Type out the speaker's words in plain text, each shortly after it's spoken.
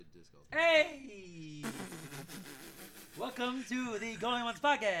disc all. Hey! Welcome to the Going Once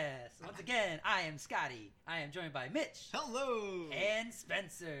podcast. Once again, I am Scotty. I am joined by Mitch. Hello! And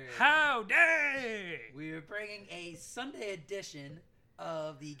Spencer. Howdy! We're bringing a Sunday edition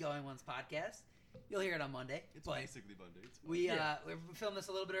of the Going Once podcast. You'll hear it on Monday. It's but basically Monday. It's we filmed this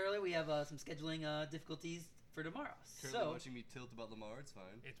a little bit early. We have some scheduling difficulties for tomorrow. currently watching me tilt about Lamar. It's fine.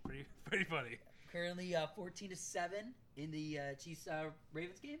 It's pretty funny. Currently 14-7 in the Chiefs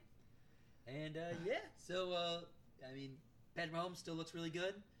Ravens game. And I mean, Patrick Mahomes still looks really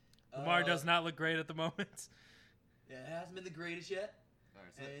good. Lamar does not look great at the moment. Yeah, it hasn't been the greatest yet. All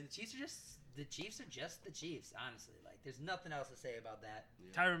right, so And the Chiefs are just the Chiefs, honestly. Like, there's nothing else to say about that.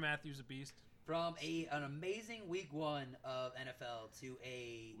 yeah. Tyrann Mathieu, a beast. From an amazing week 1 of NFL to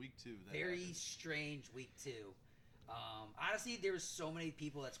a Week 2. That very happened. strange week 2. Honestly, there were so many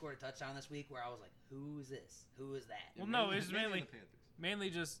people that scored a touchdown this week where I was like, who is this? Who is that? Well, no, mainly- it's mainly mainly- the Panthers. Mainly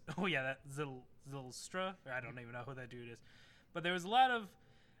just, that Zylstra. I don't even know who that dude is. But there was a lot of,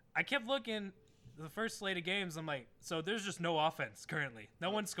 I kept looking, the first slate of games, I'm like, so there's just no offense currently.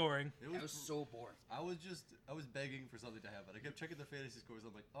 No one's scoring. That was so boring. I was begging for something to happen. I kept checking the fantasy scores.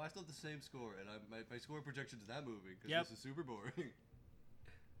 I'm like, oh, I still have the same score, and my score projection is not moving because Yep. this is super boring.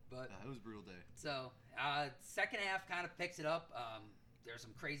 But It was a brutal day. so second half kind of picks it up. There were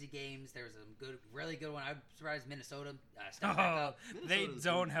some crazy games. There was some really good one. I'm surprised Minnesota stepped back Oh, up. they Minnesota's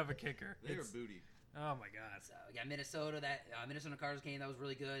don't booty. have a kicker. They are It's- booty. Oh my god. So we got Minnesota. That Minnesota Cardinals game that was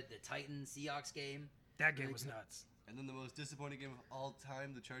really good. The Titans Seahawks game. That game Really was good. nuts. And then the most disappointing game of all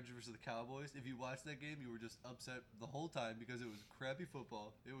time, the Chargers versus the Cowboys. If you watched that game, you were just upset the whole time because it was crappy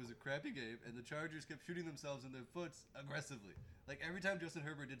football. It was a crappy game, and the Chargers kept shooting themselves in their foots aggressively. Like every time Justin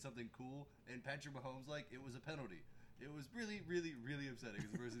Herbert did something cool and Patrick Mahomes it was a penalty. It was really, really, really upsetting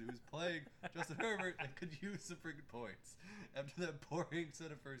as a person who's playing Justin Herbert and could use some freaking points after that boring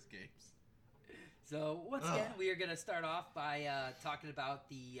set of first games. So once again, we are going to start off by talking about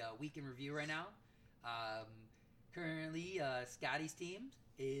the week in review right now. Currently, Scotty's team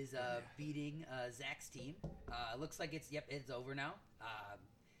is beating Zach's team. Looks like it's over now.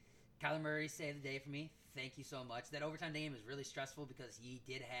 Kyler Murray saved the day for me. Thank you so much. That overtime game is really stressful because he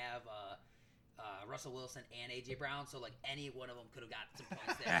did have Russell Wilson and A.J. Brown, so like any one of them could have got some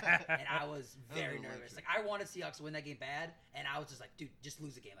points there. And I was very That was nervous. electric. Like I wanted Seahawks to win that game bad, and I was just like, dude, just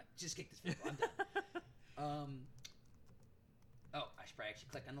lose the game. Like just kick this field goal. I'm done. I should probably actually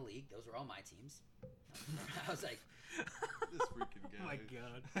click on the league. Those were all my teams. I was like, This freaking guy. Oh my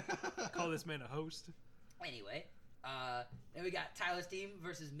god. Call this man a host. anyway. Then we got Tyler's team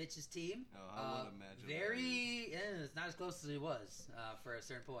versus Mitch's team. Oh, I want to imagine. It's not as close as it was for a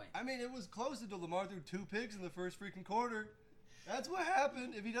certain point. I mean, it was close until Lamar threw 2 picks in the first freaking quarter. That's what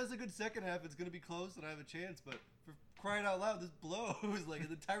happened. If he does a good second half, it's going to be close and I have a chance. But for crying out loud, this blow was like, and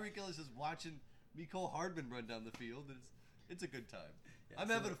then Tyreek Hill is just watching Mecole Hardman run down the field. It's a good time. I'm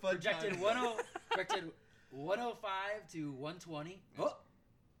So having a fun projected time. projected 105 to 120. Oh,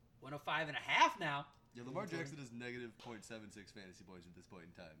 105 and a half now. Yeah, Lamar Jackson is negative .76 fantasy points at this point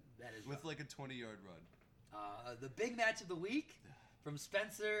in time. That is With rough. like a 20-yard run. The big match of the week from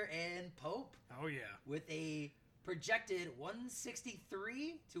Spencer and Pope Oh yeah. with a projected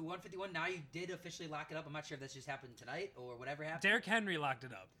 163 to 151. Now you did officially lock it up. I'm not sure if that's just happened tonight or whatever happened. Derrick Henry locked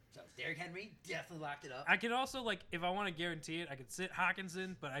it up. So Derrick Henry definitely locked it up. I could also, if I want to guarantee it, I could sit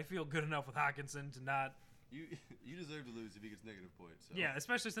Hawkinson, but I feel good enough with Hawkinson to not. You deserve to lose if he gets negative points. So. Yeah,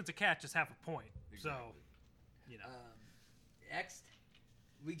 especially since a catch is half a point. Exactly. So, Next,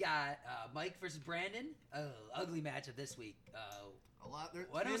 we got Mike versus Brandon. Ugly matchup this week. A lot.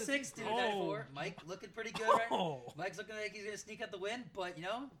 106 to Oh. 94. Mike looking pretty good right now. Oh. Mike's looking like he's going to sneak out the win. But,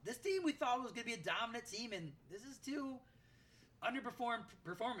 this team we thought was going to be a dominant team, and this is 2 underperformed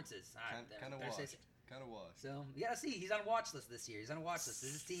performances. Kind of Better say washed. so. Kind of washed. So, you got to see. He's on watch list this year. He's on a watch list.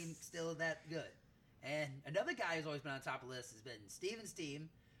 Is his team still that good? And another guy who's always been on top of the list has been Steven's team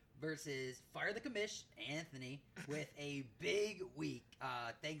versus Fire the Commish, Anthony, with a big week.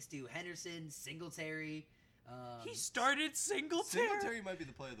 Thanks to Henderson, Singletary. he started Singletary. Singletary might be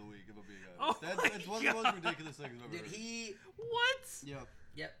the play of the week, if I'm being Oh honest. my That's one of the most God. ridiculous things I've ever Dude, heard. What?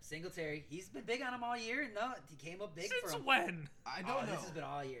 Yep, Singletary. He's been big on him all year. No, he came up big for Since him. when? I Oh, don't know. this has been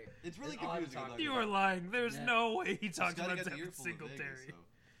all year. It's really That's all I've confusing. been I'm not talking You gonna are lie. lying. There's Yeah. no way he talks Scotty about got the Devin earful of Vegas, Singletary. so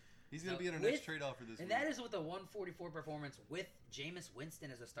he's going So to be on our with- next trade offer this And week. that is with a 144 performance with Jameis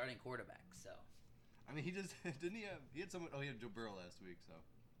Winston as a starting quarterback. So, I mean, he just didn't he have? He had someone. Oh, he had Joe Burrow last week. So,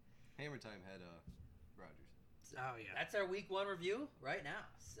 Hammer Time had Rodgers. Oh yeah. that's our week 1 review right now.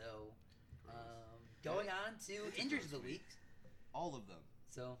 So, going on to injuries of the week. All of them.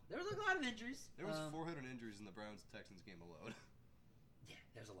 So there was a lot of injuries. There was 400 injuries in the Browns Texans game alone. Yeah,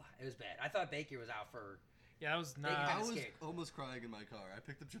 there's a lot. it was bad. I thought Baker was out for. Yeah, that was They not. kinda I was scared. almost crying in my car. I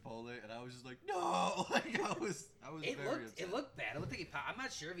picked up Chipotle and I was just like, no! Like I was It very looked upset. it looked bad. It looked like I'm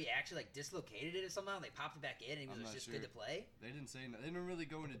not sure if he actually like dislocated it or somehow. They popped it back in and he I'm was not just sure. good to play. They didn't say. They didn't really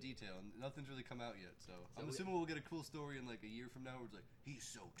go into detail, and nothing's really come out yet. So I'm we- assuming we'll get a cool story in like a year from now. Where it's like he's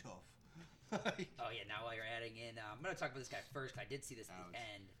so tough. Like, Oh yeah, now while you're adding in, I'm gonna talk about this guy first. I did see this at Ouch. the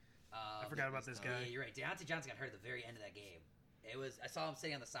end. I forgot about this Yeah, guy. you're right. Deontay Johnson got hurt at the very end of that game. It was. I saw him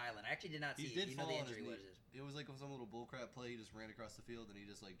sitting on the sideline. I actually did not see. he did you know fall the on his injury knee. was. It? It was like some little bullcrap play. He just ran across the field and he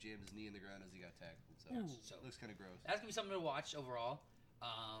just like jammed his knee in the ground as he got tackled. So Ooh. So looks kind of gross. that's gonna be something to watch overall.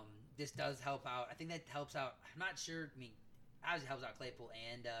 This does help out. I think that helps out. I'm not sure. I mean, obviously helps out Claypool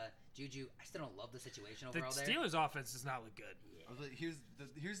and Juju. I still don't love the situation The overall there. Steelers' offense does not look good. I was like,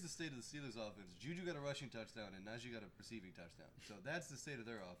 here's the state of the Steelers offense. Juju got a rushing touchdown and Najee got a receiving touchdown. So that's the state of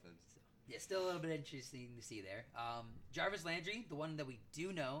their offense. Yeah, still a little bit interesting to see there. Jarvis Landry, the one that we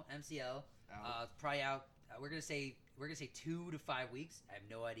do know, MCL, probably out. We're gonna say 2 to 5 weeks. I have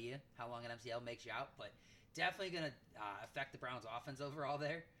no idea how long an MCL makes you out, but definitely gonna affect the Browns' offense overall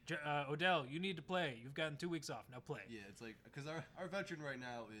there. Odell, you need to play. You've gotten 2 weeks off. Now play. Yeah, it's like because our veteran right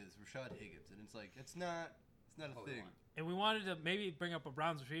now is Rashad Higgins, and it's like it's not a What we thing. want. And we wanted to maybe bring up a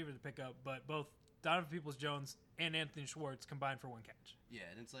Browns receiver to pick up, but both Donovan Peoples-Jones and Anthony Schwartz combined for 1 catch. Yeah,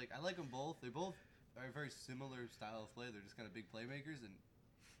 and it's like I like them both. They both are a very similar style of play. They're just kind of big playmakers,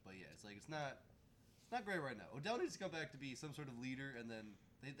 but yeah, it's like it's not great right now. Odell needs to come back to be some sort of leader, and then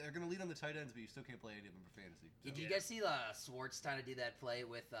they're going to lead on the tight ends, but you still can't play any of them for fantasy. Did So- you guys see Swartz trying to do that play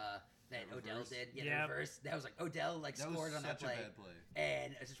with that Odell reverse? did? Yeah, Yeah. the reverse. That was like Odell like That was scored on that such a play, bad play.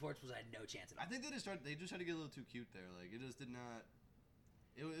 and Schwartz was had no chance at all. I think they just tried to get a little too cute there. Like it just did not.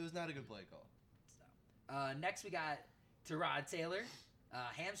 It was not a good play call. Next we got Tyrod Taylor,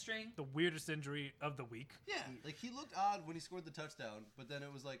 hamstring. The weirdest injury of the week. Yeah, like he looked odd when he scored the touchdown, but then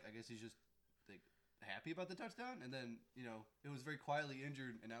it was like I guess he's just like happy about the touchdown, and then it was very quietly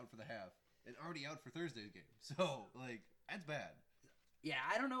injured and out for the half, and already out for Thursday's game. So like that's bad. Yeah,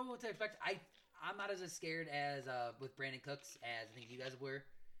 I don't know what to expect. I'm not as scared as with Brandon Cooks as I think you guys were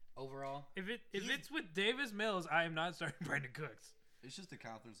overall. If He's- it's with Davis Mills, I am not starting Brandon Cooks. It's just the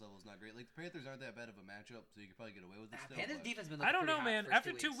confidence level is not great. Like the Panthers aren't that bad of a matchup, so you could probably get away with it still. Panthers but- defense been. I Looking don't know, pretty hot man. the first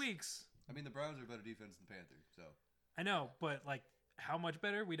After 2 weeks, I mean, the Browns are a better defense than the Panthers, so I know, but like how much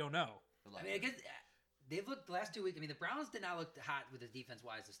better? We don't know. a lot I mean, I better. guess they've looked the last 2 weeks. I mean, the Browns did not look hot with the defense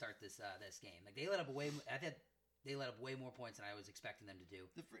wise to start this game. Like they let up I think they let up way more points than I was expecting them to do.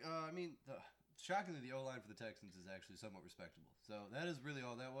 Shockingly, the O line for the Texans is actually somewhat respectable. So that is really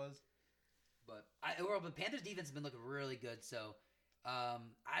all that was. But overall, the Panthers defense has been looking really good. So,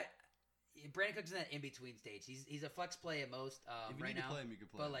 Brandon Cooks in that in between stage. He's a flex play at most If you right need to now. play him, you can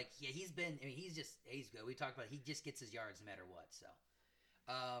play But him. like, yeah, he's been. I mean, he's good. We talked about he just gets his yards no matter what. So,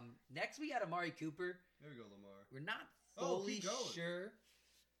 next we got Amari Cooper. There we go, Lamar. We're not Oh, fully keep going. sure.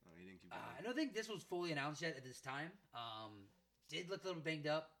 Oh, he didn't keep going. I don't think this was fully announced yet at this time. Did look a little banged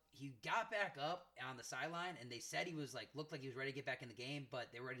up. He got back up on the sideline, and they said he was looked like he was ready to get back in the game, but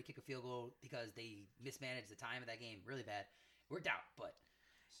they were ready to kick a field goal because they mismanaged the time of that game really bad. Worked out, but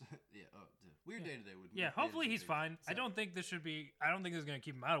Yeah, weird day today. With Yeah, with hopefully fantasy he's things. fine. I So- don't think this should be. I don't think this is going to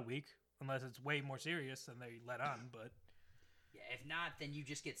keep him out a week unless it's way more serious than they let on. But yeah, if not, then you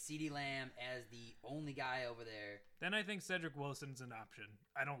just get CeeDee Lamb as the only guy over there. then I think Cedric Wilson's an option.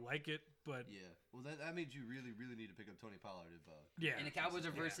 I don't like it, but Yeah, well, that means you really, really need to pick up Tony Pollard if. yeah. And the Cowboys are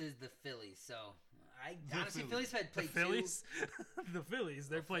Yeah. versus the Phillies, so The honestly, Phillies. Phillies had The played Phillies, the Phillies,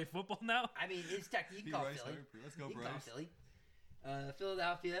 they play football now. I mean, it's tech. You can Pete call Rice, Philly. Harper. Let's go, You can call Bryce. Philly.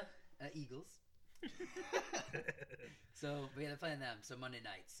 Philadelphia Eagles. So, but yeah, they're playing them. So Monday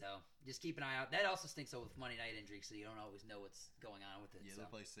night. So just keep an eye out. That also stinks though with Monday night injury, so you don't always know what's going on with it. Yeah, so. they'll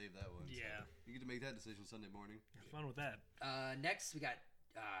probably save that one. so Yeah. you get to make that decision Sunday morning. Have fun with that. Next, we got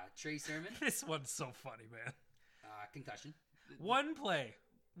Trey Sermon, This one's so funny, man. concussion. One play,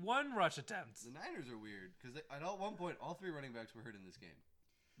 one rush attempt. The Niners are weird because at one point all three running backs were hurt in this game,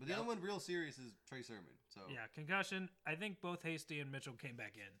 but the Yep. other one real serious is Trey Sermon. So Yeah, concussion. I think both Hasty and Mitchell came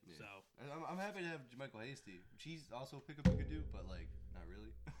back in. Yeah. So I'm happy to have Jermichael Hasty, which he's also a pickup you could do, but like not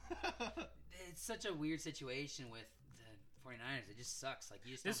really. It's such a weird situation with the 49ers. It just sucks. Like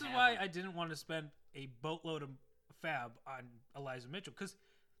you just. this is don't have why one. I didn't want to spend a boatload of fab on Elijah Mitchell because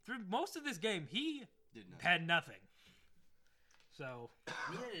for most of this game he Did not. had nothing. So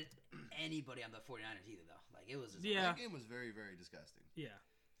needed anybody on the 49ers either though. Like it was. Just Yeah. That game was very, very disgusting. yeah,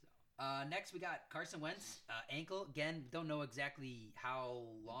 Next, we got Carson Wentz, ankle. Again, don't know exactly how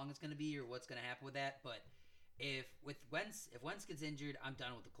long it's going to be or what's going to happen with that. But if Wentz gets injured, I'm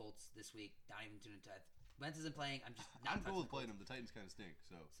done with the Colts this week. Not even doing it. Wentz isn't playing. I'm just not. I'm cool with touching playing him. The Titans kind of stink,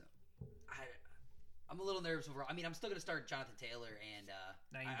 so. I'm a little nervous overall. I mean, I'm still going to start Jonathan Taylor and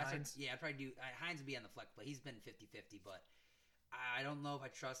Nyheim Hines. Yeah, I'd probably do Hines would be on the flex play. He's been 50-50, but I don't know if I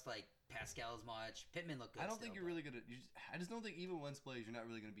trust like Pascal as much. Pittman looked good. I don't think you're really gonna. I just don't think even Wentz plays, you're not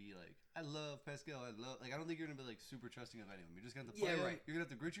really gonna be like, I love Pascal. I don't think you're gonna be like super trusting of any of them. You're just gonna have to play. Yeah, right. You're gonna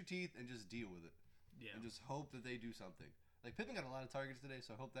have to grit your teeth and just deal with it. Yeah. And just hope that they do something. Like Pittman got a lot of targets today,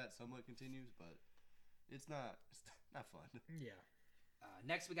 so I hope that somewhat continues. But it's not fun. Yeah.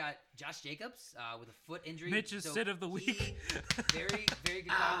 Next, we got Josh Jacobs with a foot injury. Mitch's sit of the week. Very, very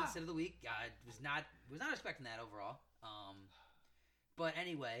good call. Sit of the week. Was not expecting that overall. But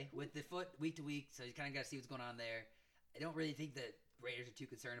anyway, with the foot week to week, so you kind of got to see what's going on there. I don't really think the Raiders are too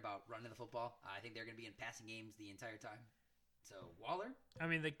concerned about running the football. I think they're going to be in passing games the entire time. So Waller. I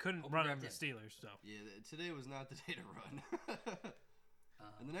mean, they couldn't run on the Steelers, so. Yeah, today was not the day to run.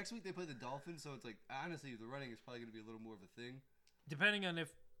 And the next week they play the Dolphins, so it's like honestly, the running is probably going to be a little more of a thing. Depending on if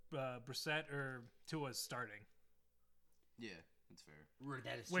Brissett or Tua's starting. Yeah, that's fair.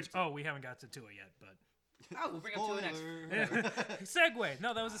 That is Which we haven't got to Tua yet, but. We'll bring up Tua next. Segue.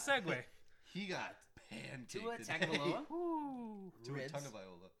 No, that was a segue. He got pancaked Tua today. Tagovailoa. Tua Ribs.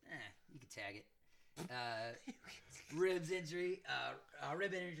 Tagovailoa. You can tag it. Ribs injury.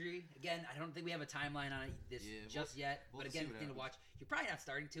 Rib injury. Again, I don't think we have a timeline on it just yet. We'll but again, see what thing to watch. You're probably not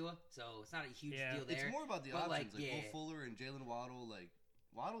starting Tua, so it's not a huge deal there. It's more about the But, options. Like yeah. Will Fuller and Jalen Waddle. Like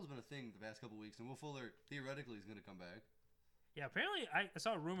Waddle's been a thing the past couple weeks, and Will Fuller theoretically is going to come back. Yeah, apparently I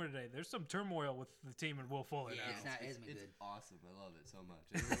saw a rumor today. There's some turmoil with the team and Will Fuller now. It's It's awesome. I love it so much.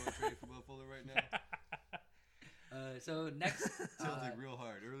 Anyone want to trade for Will Fuller right now? So next, Tilting real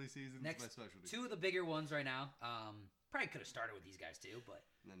hard. Early season is my specialty. Two of the bigger ones right now. Probably could have started with these guys too, but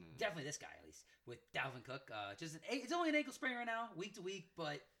No. definitely this guy at least with Dalvin Cook. It's only an ankle sprain right now, week to week,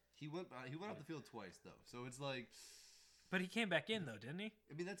 but He went off the field twice though, so it's like. But he came back in though, didn't he?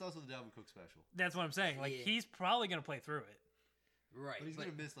 I mean, that's also the Dalvin Cook special. That's what I'm saying. Like Yeah. he's probably gonna play through it. right. But he's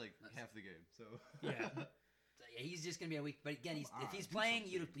gonna miss like half the game. So Yeah. He's just gonna be a week. But again, if he's do playing,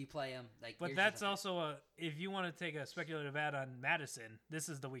 something. you play him. Like, But here's that's your- also if you want to take a speculative ad on Madison, this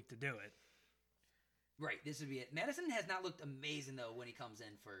is the week to do it. right. This would be it. Madison has not looked amazing though when he comes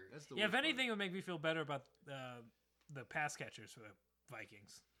in for. that's the Yeah, if worst part, anything, it would make me feel better about the pass catchers for the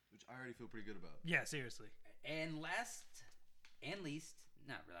Vikings. which I already feel pretty good about. Yeah, seriously. And last and least,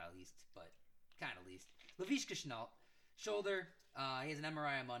 not really least, but kind of least, Laviska Shenault, shoulder. He has an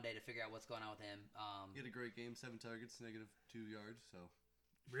MRI on Monday to figure out what's going on with him. He had a great game, 7 targets, -2 yards. So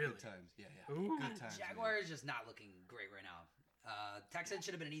Really? good times. Yeah. Ooh. Good times. Jaguar is just not looking great right now. Texans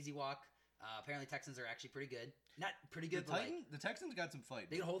should have been an easy walk. Apparently, Texans are actually pretty good. Not pretty The good, but The Texans got some fight.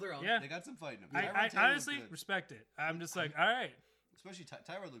 they can hold their own. Yeah. They got some fighting. I honestly respect it. I'm just like, all right. Especially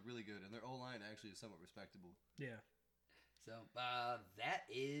Tyrod looked really good, and their O-line actually is somewhat respectable. Yeah. So that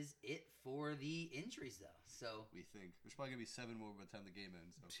is it for the injuries, though. So, We think there's probably gonna be 7 more by the time the game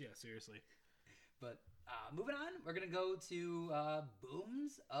ends. So. Yeah, seriously. but moving on, we're gonna go to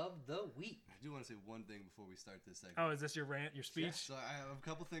booms of the week. I do want to say one thing before we start this segment. Oh, is this your rant, your speech? So I have a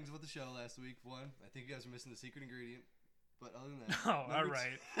couple things about the show last week. One, I think you guys are missing the secret ingredient. But other than that, Oh, all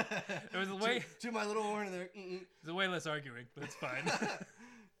right. It was a way. to my little warning there. There's way less arguing, but it's fine.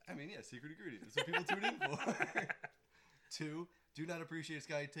 I mean, yeah, secret ingredient. That's what people tune in for. 2, do not appreciate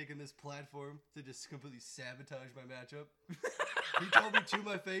Sky taking this platform to just completely sabotage my matchup. He told me to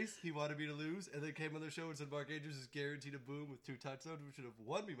my face he wanted me to lose, and then came on the show and said Mark Andrews is guaranteed a boom with 2 touchdowns, which should have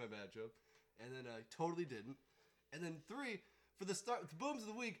won me my matchup. And then I totally didn't. And then 3, for the booms of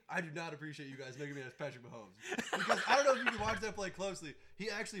the week, I do not appreciate you guys making me as Patrick Mahomes. Because I don't know if you can watch that play closely. He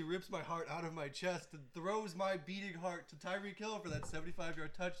actually rips my heart out of my chest and throws my beating heart to Tyreek Hill for that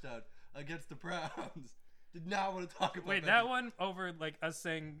 75-yard touchdown against the Browns. Did not want to talk about Wait, that one over like us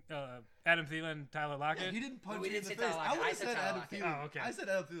saying Adam Thielen, Tyler Lockett? Yeah, he didn't punch We me in didn't the say face. Tyler I Lockett. would I have said said Tyler Adam Lockett. Thielen. Oh, okay. I said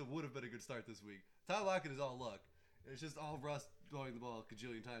Adam Thielen would have been a good start this week. Tyler Lockett is all luck. It's just all Russ throwing the ball a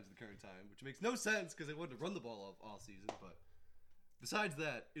cajillion times at the current time, which makes no sense because they wanted to run the ball all season. But besides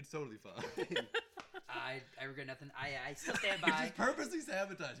that, it's totally fine. I regret nothing. I still stand You're by. just purposely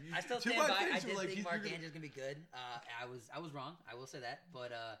sabotaging. I still To stand my by. I face, did you're like, think he's- Mark you're gonna- Andrews gonna be good. I was wrong. I will say that,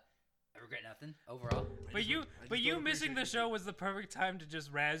 but I regret nothing overall. But you don't missing the appreciate show was the perfect time to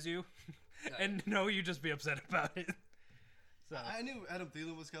just razz you, and know you just be upset about it. So I knew Adam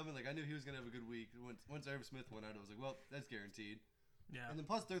Thielen was coming. Like I knew he was gonna have a good week. Once Irv Smith went out, I was like, well, that's guaranteed. yeah, And then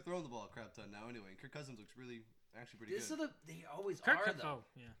plus they're throwing the ball a crap ton now anyway. And Kirk Cousins looks actually pretty This good. is they always Kirk. are though. Oh,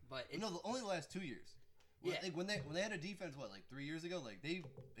 yeah. But Only the last 2 years. Yeah. Like when they had a defense, like 3 years ago, like they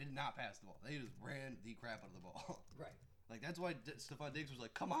did not pass the ball. They just ran the crap out of the ball. right. Like that's why Stephon Diggs was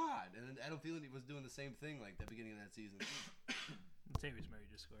like, "Come on," and then Adam Thielen was doing the same thing like the beginning of that season. Latavius Murray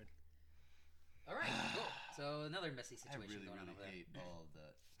just scored. All right, cool. So another messy I situation really, going on really over there. hate all of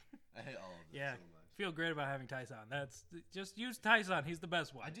that. I hate all of that Yeah. so much. Feel great about having Tyson. That's just use Tyson. He's the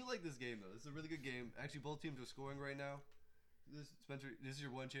best one. I do like this game though. This is a really good game. Actually, both teams are scoring right now. Spencer, this is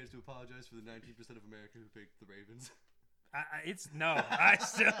your one chance to apologize for the 19% of America who picked the Ravens. I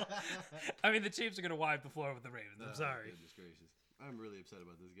mean, the Chiefs are gonna wipe the floor with the Ravens. I'm sorry. Goodness gracious. I'm really upset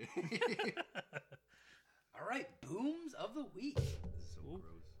about this game. All right, booms of the week. This is so gross.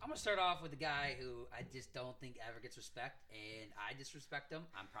 I'm gonna start off with a guy who I just don't think ever gets respect, and I disrespect him.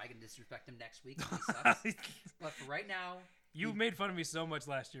 I'm probably gonna disrespect him next week. He sucks. But for right now, You made fun of me so much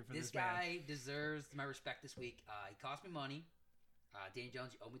last year for this this man. guy deserves my respect this week. He cost me money. Danny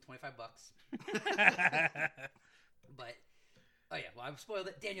Jones, you owe me $25. But oh yeah, well I spoiled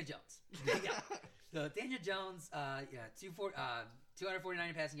it. Daniel Jones. Yeah. So Daniel Jones,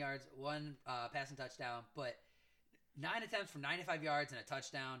 249 passing yards, 1 passing touchdown, but 9 attempts for 95 yards and a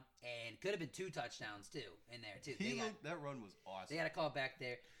touchdown, and could have been 2 touchdowns too in there too. That run was awesome. They got a call back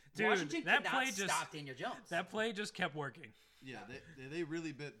there. Dude, Washington that could play not just- stop Daniel Jones. That play just kept working. Yeah, they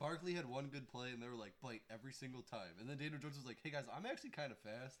really bit. Barkley had one good play, and they were like, bite every single time. And then Daniel Jones was like, hey guys, I'm actually kind of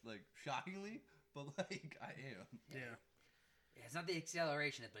fast, like shockingly, but like I am. Yeah. Yeah, it's not the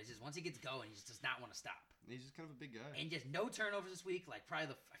acceleration, but it's just once he gets going, he just does not want to stop. He's just kind of a big guy. And just no turnovers this week. Like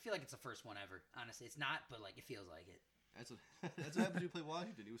probably I feel like it's the first one ever. Honestly, it's not, but like it feels like it. That's what happened when you play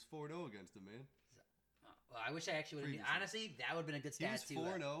Washington. He was 4-0 against them, man. Well, I wish I actually would have. Honestly, that would have been a good He stat was too.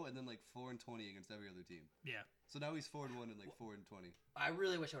 4-0 and then like 4-20 against every other team. Yeah. So now he's 4-1 and like 4-20. I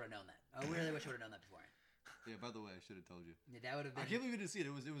really wish I would have known that. I really wish I would have known that beforehand. Yeah. By the way, I should have told you. Yeah, that would have I been. can't believe you didn't see it.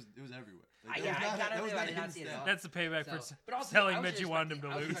 It was everywhere. I that was not- gotta that was admit, I not did not hidden see it at stat. all. That's the payback for But also, telling I was Mitch you just wanted him to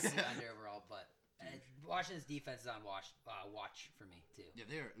expecting- I was lose. expecting under overall, but Washington's defense is on watch for me too. Yeah,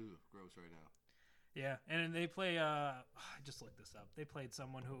 they are gross right now. Yeah, and they play. I just looked this up. They played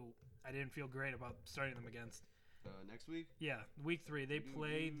someone who I didn't feel great about starting them against. Next week? Yeah, week 3 they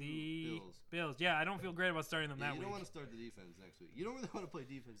play the Bills. Yeah, I don't feel great about starting them Yeah, that you week. don't want to start the defense next week. You don't really want to play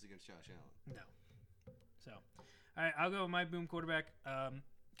defense against Josh Allen. No. So, all right, I'll go with my boom quarterback,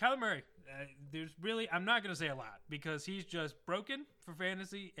 Kyler Murray. I'm not going to say a lot because he's just broken for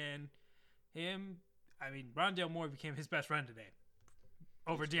fantasy, and Rondale Moore became his best friend today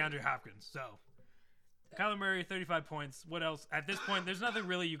over DeAndre Hopkins. So, Kyler Murray, 35 points. What else? At this point, there's nothing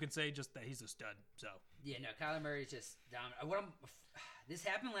really you can say, just that he's a stud. So, Yeah, no, Kyler Murray's just down. This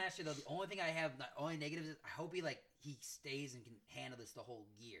happened last year though. The only thing I have, the only negative is I hope he stays and can handle this the whole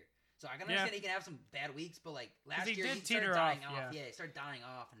year. So I can understand he can have some bad weeks, but like last he year did he started teeter dying off, off. yeah. Yeah, he started dying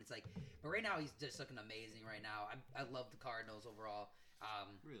off, and it's like, but right now he's just looking amazing. Right now, I love the Cardinals overall.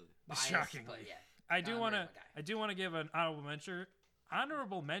 Really? Biased, Shockingly. but yeah. I do Kyler want to. Murray's my guy. I do want to give an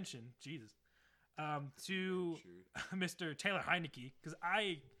honorable mention. Jesus, to Sure. Mr. Taylor Heineke because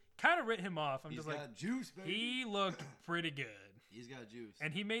I kind of writ him off. I'm He's just got like juice, baby. he looked pretty good, He's got juice.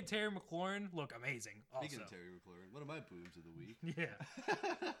 and he made Terry McLaurin look amazing. Also, Speaking of Terry McLaurin, one of my booms of the week. yeah.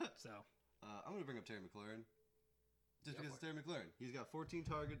 So I'm gonna bring up Terry McLaurin, just Go because for it's Terry McLaurin. He's got 14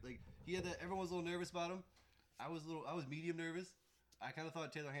 targets. Like he had that. Everyone was a little nervous about him. I was medium nervous. I kind of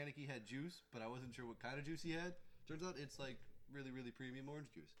thought Taylor Heineke had juice, but I wasn't sure what kind of juice he had. Turns out it's like really, really premium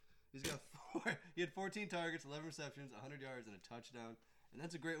orange juice. He's got he had 14 targets, 11 receptions, 100 yards, and a touchdown. And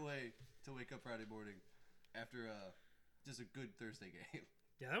that's a great way to wake up Friday morning after just a good Thursday game.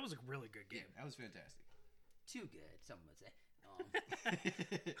 yeah, that was a really good game. That was fantastic. Too good, someone would say.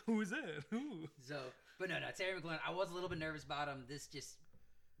 Who is it? Who? So, but no, Terry McLaurin. I was a little bit nervous about him. This just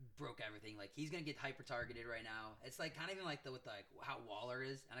broke everything. Like he's gonna get hyper targeted right now. It's like kind of even like with how Waller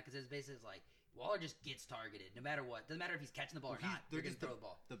is, and because his basis is like Waller just gets targeted no matter what. Doesn't matter if he's catching the ball or not. They're gonna throw the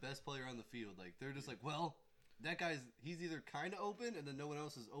ball. The best player on the field. Like they're just like, well, that he's either kind of open and then no one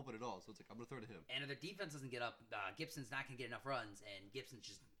else is open at all. So it's like I'm gonna throw to him. And if their defense doesn't get up, Gibson's not gonna get enough runs, and Gibson's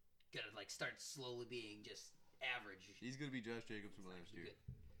just gonna like start slowly being just average. He's gonna be Josh Jacobs from last year.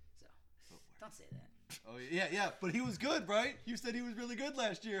 Good. So don't say that. Oh yeah, but he was good, right? You said he was really good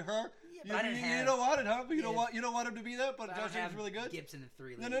last year, huh? Yeah, you, but I didn't you have- don't want it, huh? But you Yeah. don't want him to be that. But I Josh don't Jacobs have was really good. Gibson in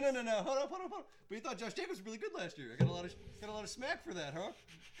 3 leagues. No. Hold up. But you thought Josh Jacobs was really good last year. I got a lot of smack for that, huh?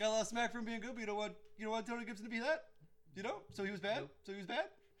 Got a lot of smack for him being good, but you don't want Tony Gibson to be that. You know? So he was bad. Nope. So he was bad.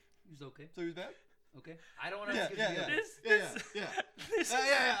 He was okay. So he was bad. Okay. I don't want to. Yeah. This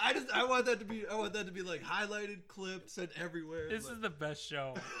I want that to be like highlighted, clipped, sent everywhere. This like, is the best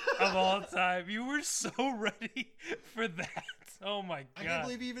show of all time. You were so ready for that. Oh my god! I can't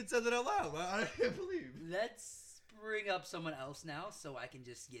believe he even said that out loud. I can't believe. Let's bring up someone else now, so I can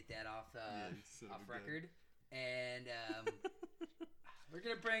just get that off you son of off a gun. record. And we're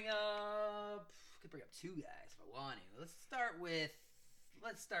gonna bring up two guys if I want to. Let's start with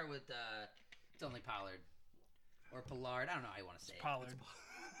it's only Pollard or Pollard. I don't know how you want to say it. Pollard.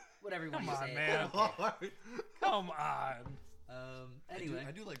 Whatever you want Come to on, say. man. Come on. Anyway,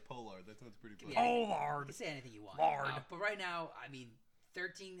 I do like Pollard. That sounds pretty fun. Yeah. You Pollard. can say anything you want. Lard. But right now, I mean,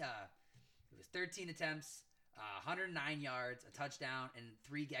 13. It was 13 attempts, 109 yards, a touchdown, and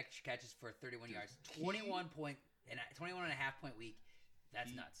 3 catches for 31 yards. 21 and a half point week.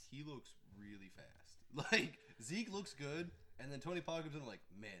 That's nuts. He looks really fast. Like Zeke lobs good, and then Tony Pollard comes in like,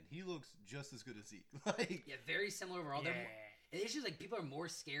 man, he looks just as good as Zeke. Like, Yeah, very similar overall. Yeah. The issue is like people are more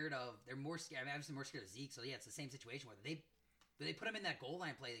scared of. They're more scared. I mean, obviously more scared of Zeke. So yeah, it's the same situation where they put him in that goal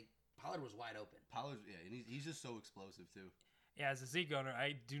line play. Pollard was wide open. Pollard, yeah, and he's just so explosive too. Yeah, as a Zeke owner,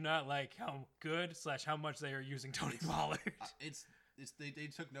 I do not like how good / how much they are using Tony Pollard. They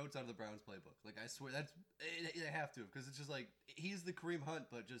took notes out of the Browns playbook. Like I swear, they have to because it's just like he's the Kareem Hunt,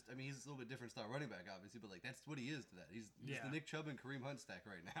 but just I mean he's a little bit different style running back, obviously, but like that's what he is to that. He's Yeah. the Nick Chubb and Kareem Hunt stack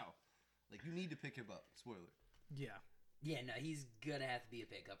right now. Like you need to pick him up. Spoiler. Yeah. Yeah, no, he's gonna have to be a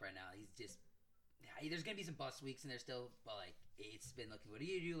pickup right now. He's just there's gonna be some bust weeks in there still, but like it's been looking. What did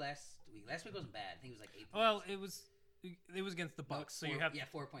you do last week? Last week wasn't bad. I think it was like 8 points. Well, it was against the Bucks, so you have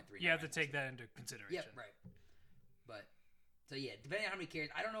 4.3. you have to take that into consideration. Yep, right. But so yeah, depending on how many carries,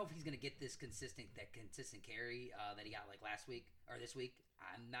 I don't know if he's gonna get this consistent carry that he got like last week or this week.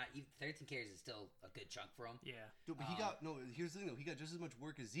 I'm not. 13 carries is still a good chunk for him. Yeah. Dude, but he got no. Here's the thing though. He got just as much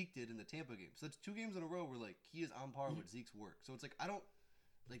work as Zeke did in the Tampa game. So that's 2 games in a row where like he is on par with Zeke's work. So it's like I don't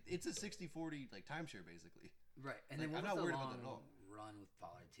like it's a 60-40 like timeshare basically. Right, and Like, then I'm what was not the worried long about that at all. run with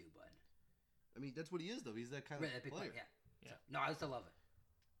Pollard too, bud? I mean that's what he is though. He's that kind Right, of that big player. play, yeah. Yeah. So, no, I still love it.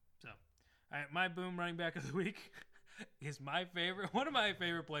 So, all right, my boom running back of the week is one of my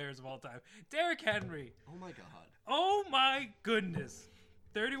favorite players of all time, Derrick Henry. Oh my god. Oh my goodness.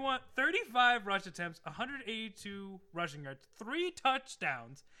 35 rush attempts, 182 rushing yards, 3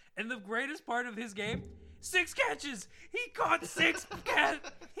 touchdowns, and the greatest part of his game, 6 catches. He caught 6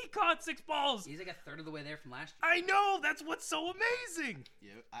 he caught 6 balls. He's like a third of the way there from last year. I know, that's what's so amazing.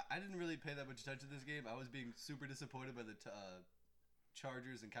 Yeah, I didn't really pay that much attention to this game. I was being super disappointed by the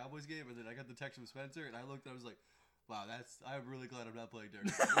Chargers and Cowboys game, and then I got the text from Spencer, and I looked and I was like, wow, I'm really glad I'm not playing Derrick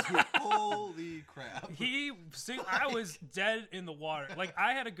Henry. Holy crap. I was dead in the water. Like,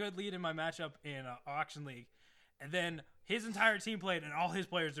 I had a good lead in my matchup in auction league, and then his entire team played, and all his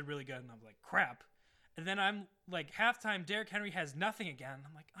players did really good, and I'm like, crap. And then I'm like, halftime, Derrick Henry has nothing again.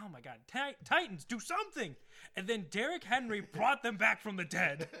 I'm like, oh my God, Titans, do something. And then Derrick Henry brought them back from the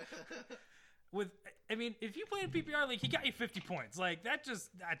dead. I mean, if you play in PPR league, he got you 50 points. Like, that's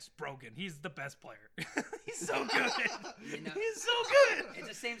broken. He's the best player. He's so good. He's so good. It's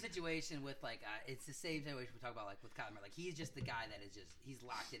the same situation with, like, it's the same situation we talk about, like, with Kyler Murray. Like, he's just the guy that is he's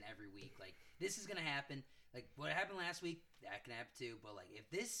locked in every week. Like, this is going to happen. Like, what happened last week, that can happen too. But, like, if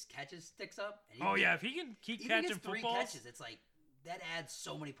this sticks up. And if he can keep catching footballs. 3 catches, it's like, that adds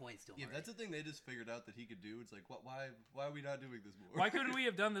so many points to him. Yeah, already. that's the thing they just figured out that he could do. It's like, why are we not doing this more? Why couldn't we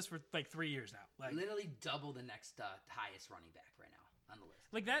have done this for, like, 3 years now? Like, literally double the next highest running back right now on the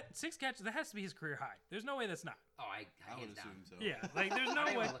list. Like, that 6 catches, that has to be his career high. There's no way that's not. Oh, I would hands down. assume so. Yeah, like, there's no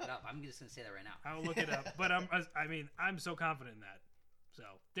I way. don't look it up. I'm just going to say that right now. I'll look it up. But I'm so confident in that. So,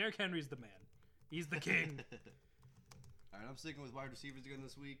 Derrick Henry's the man. He's the king. All right, I'm sticking with wide receivers again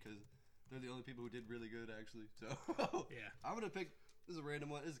this week because they're the only people who did really good, actually. So, Yeah. I'm going to pick, this is a random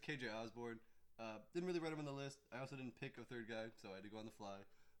one. This is KJ Osborne. Didn't really write him on the list. I also didn't pick a third guy, so I had to go on the fly.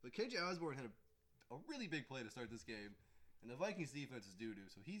 But KJ Osborne had a really big play to start this game, and the Vikings defense is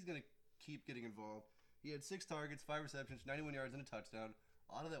doo-doo, so he's going to keep getting involved. He had 6 targets, 5 receptions, 91 yards, and a touchdown.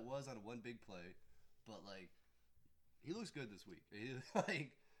 A lot of that was on one big play, but, like, he looks good this week.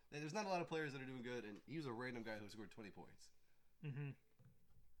 There's not a lot of players that are doing good, and he was a random guy who scored 20 points. Mm-hmm.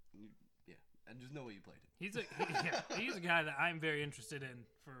 And there's no way you played him. He's a guy that I'm very interested in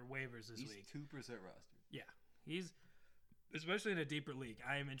for waivers this week. He's 2% rostered. Yeah, he's especially in a deeper league.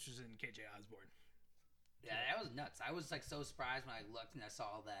 I am interested in KJ Osborne. Yeah, that was nuts. I was like so surprised when I looked and I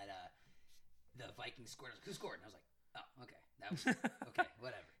saw that the Vikings scored. I was like, who scored? And I was like, oh, okay, that was okay,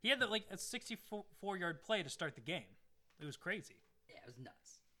 whatever. He had a 64-yard play to start the game. It was crazy. Yeah, it was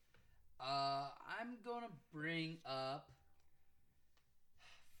nuts. I'm gonna bring up.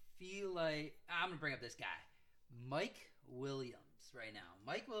 I'm gonna bring up this guy, Mike Williams, right now.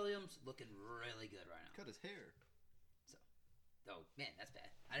 Mike Williams looking really good right now. Cut his hair. Oh man, that's bad.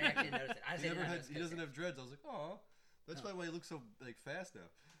 I didn't actually notice it. He doesn't have dreads. I was like, oh, that's probably why he looks so fast now.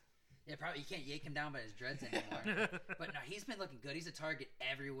 Yeah, probably you can't yank him down by his dreads anymore. But no, he's been looking good. He's a target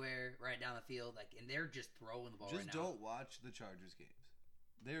everywhere, right down the field, and they're just throwing the ball Just right now. don't watch the Chargers games.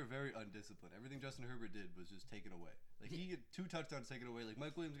 They are very undisciplined. Everything Justin Herbert did was just taken away. He get 2 touchdowns taken away.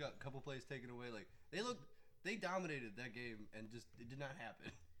 Mike Williams got a couple plays taken away. They dominated that game, and just it did not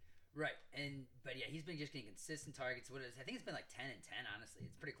happen. Right, but yeah, he's been just getting consistent targets. I think it's been 10 and 10. Honestly,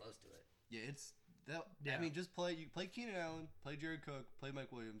 it's pretty close to it. Yeah, it's that. Yeah. I mean, just play Keenan Allen, play Jared Cook, play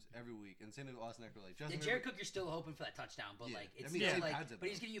Mike Williams every week, and same with Austin Eckler. Jared Cook, you're still hoping for that touchdown, but it's same still concept, but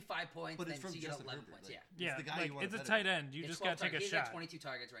he's giving you 5 points, but it's then from you get Justin 11 Herbert, points. Yeah, it's the guy you want it's a to tight bet end. You It's just got to take a he's shot. got 22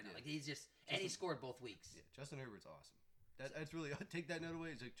 targets right now. And he scored both weeks. Yeah, Justin Herbert's awesome. That's really take that note away.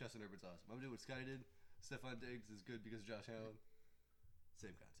 It's Justin Herbert's awesome. I'm gonna do what Sky did. Stephon Diggs is good because of Josh Allen.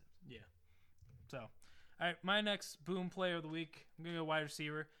 Same concept. Yeah. So, all right, my next boom player of the week. I'm gonna go wide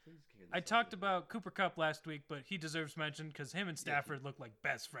receiver. I talked about Cooper Kupp last week, but he deserves mention because him and Stafford look like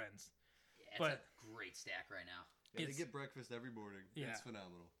best friends. Yeah, it's a great stack right now. Yeah, they get breakfast every morning. Yeah. It's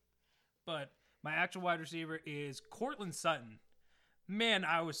phenomenal. But my actual wide receiver is Courtland Sutton. Man,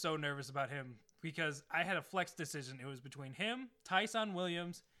 I was so nervous about him because I had a flex decision. It was between him, Tyson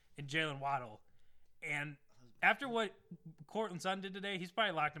Williams, and Jalen Waddle. And after what Courtland Sutton did today, he's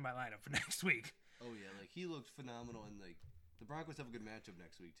probably locked in my lineup for next week. Oh yeah, he looked phenomenal, and the Broncos have a good matchup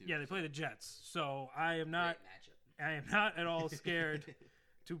next week too. Yeah, they play the Jets, so I am not. Great matchup. I am not at all scared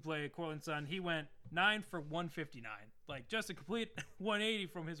to play Courtland Sutton. He went 9 for 159, just a complete 180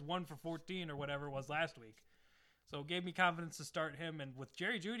 from his 1 for 14 or whatever it was last week. So it gave me confidence to start him. And with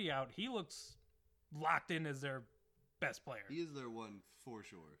Jerry Jeudy out, he looks locked in as their best player. He is their one for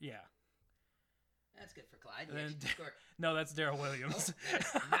sure. Yeah. That's good for Clyde. No, that's Darrell Williams. Oh,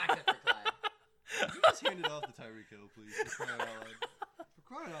 that's not good for Clyde. Could you just hand it off to Tyreek Hill, please? For crying out loud. For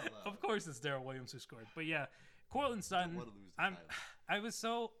crying out loud. Of course, it's Darrell Williams who scored. But yeah, Courtland Sutton. Want to lose the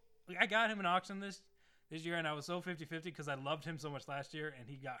title. I got him in auction this year, and I was so 50-50 because I loved him so much last year, and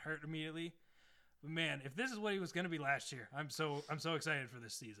he got hurt immediately. But man, if this is what he was going to be last year, I'm so excited for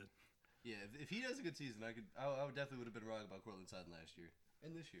this season. Yeah, if he has a good season, I would definitely would have been wrong about Courtland Sutton last year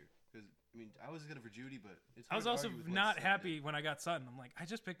and this year. Because I was excited for Judy, but it's. I was also not happy when I got Sutton. I'm like, I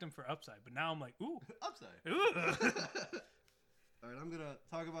just picked him for upside, but now I'm like, ooh, upside. Ooh. All right, I'm gonna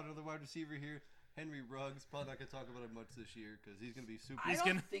talk about another wide receiver here, Henry Ruggs. Probably not gonna talk about him much this year because he's gonna be super. I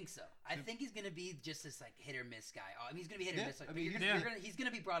don't think so. I think he's gonna be just this hit or miss guy. He's gonna be hit or miss. He's gonna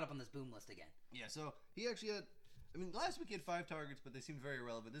be brought up on this boom list again. Yeah. So he actually had. Last week he had 5 targets, but they seemed very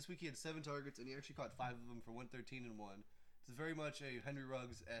irrelevant. This week he had 7 targets, and he actually caught 5 of them for 113 and 1. It's very much a Henry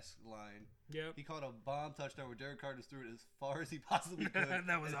Ruggs-esque line. Yep. He caught a bomb touchdown where Derek Carr just threw it as far as he possibly could.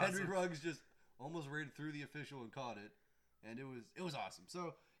 That was and awesome. Henry Ruggs just almost ran through the official and caught it, and it was awesome.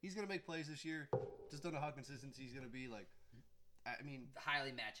 So he's gonna make plays this year. Just don't know how consistent he's gonna be.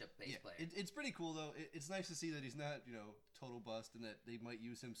 Highly matchup-based player. It's pretty cool though. It's nice to see that he's not total bust and that they might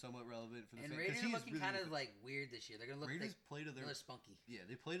use him somewhat relevant for the. And Raiders are looking kind of weird this year. They're gonna look Raiders play to their spunky. Yeah,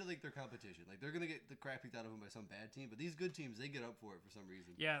 they play to their competition. They're gonna get the crap kicked out of them by some bad team, but these good teams they get up for it for some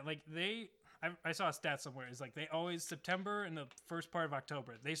reason. Yeah, I saw a stat somewhere. It's they always September and the first part of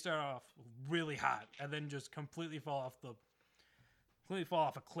October they start off really hot and then just completely fall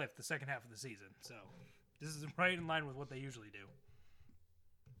off a cliff the second half of the season. So this is right in line with what they usually do.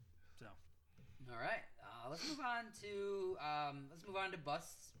 So, all right, let's move on to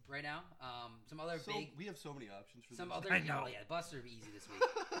busts right now. Some other big. We have so many options for some this. other. I know. Yeah, busts are easy this week.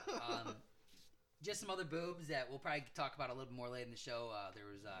 Just some other boobs that we'll probably talk about a little bit more later in the show. There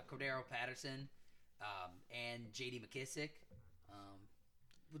was Cordero Patterson and J.D. McKissick.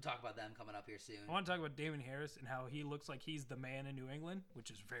 We'll talk about them coming up here soon. I want to talk about Damon Harris and how he looks like he's the man in New England,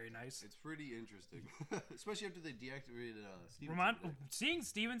 which is very nice. It's pretty interesting, especially after they deactivated Stevenson. Seeing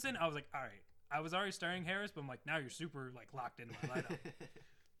Stevenson, I was like, all right. I was already starting Harris, but I'm like, now you're super locked into my lineup.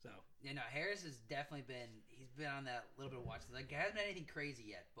 So yeah, no, Harris has definitely he's been on that little bit of watch. It hasn't been anything crazy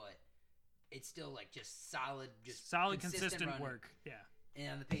yet, but it's still just solid, consistent work. Yeah,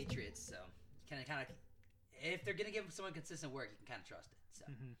 and on the Patriots, so kind of, if they're gonna give someone consistent work, you can kind of trust it. So,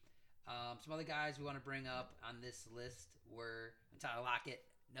 some other guys we want to bring up on this list were Tyler Lockett,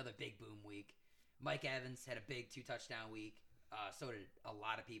 another big boom week. Mike Evans had a big 2 touchdown week. So did a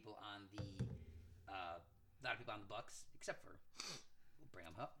lot of people on the Bucks, except for we'll bring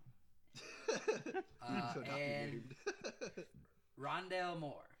them up. And Rondale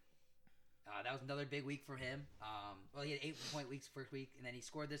Moore. That was another big week for him. He had 8-point weeks first week, and then he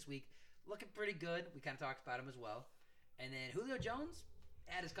scored this week, looking pretty good. We kind of talked about him as well. And then Julio Jones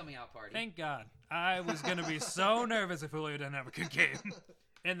at his coming out party. Thank God. I was going to be so nervous if Julio didn't have a good game.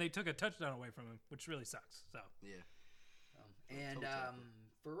 And they took a touchdown away from him, which really sucks. So and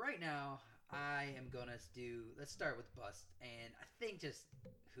For right now, I am gonna do. Let's start with bust, and I think just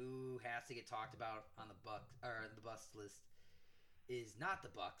who has to get talked about on the the bust list is not the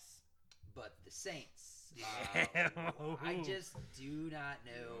Bucks, but the Saints. I just do not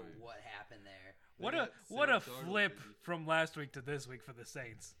know what happened there. What a flip from last week to this week for the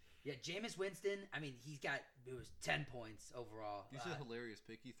Saints. Yeah, Jameis Winston. I mean, it was 10 points overall. You see a hilarious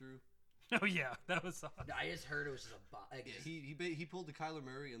pick he threw? Oh yeah, that was awesome. I just heard it was just he pulled the Kyler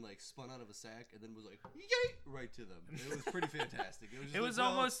Murray and like spun out of a sack and then was like yay right to them. It was pretty fantastic. It was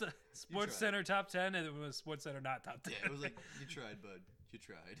almost Sports Center top 10, and it was Sports Center not top 10. Yeah, it was like you tried, bud. You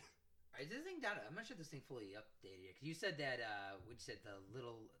tried. Is this thing done? I'm not sure this thing fully updated yet. Because you said that, when you said the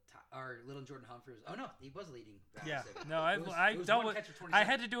little Jordan Humphrey was. Oh no, he was leading. Yeah, no, I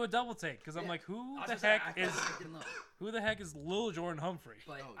had to do a double take because I'm like, who the heck is Lil Jordan Humphrey?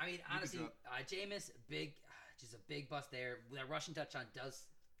 But I mean, honestly, Jameis, just a big bust there. That rushing touchdown does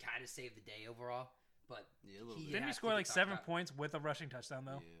kind of save the day overall. But didn't he score like 7 points with a rushing touchdown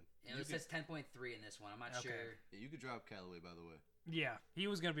though? Yeah, it says 10.3 in this one. I'm not sure. Yeah, you could drop Callaway, by the way. Yeah, he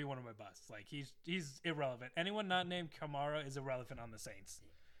was gonna be one of my busts. Like he's irrelevant. Anyone not named Kamara is irrelevant on the Saints.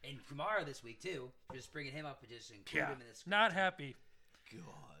 And Kamara this week too. Just bringing him up and just include him in this. Not happy.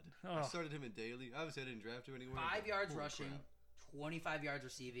 God, I started him in daily. Obviously, I didn't draft him anywhere. 5 yards rushing, 25 yards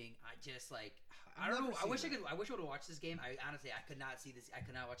receiving. I just like I don't know. I wish I would have watched this game. I honestly could not see this. I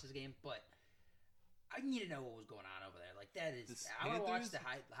could not watch this game, but I need to know what was going on over there. Like that is. I want to watch the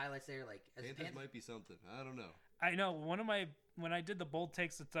highlights there. Like Panthers might be something. I don't know. I know when I did the bold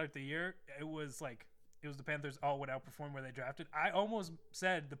takes to start the year, it was the Panthers all would outperform where they drafted. I almost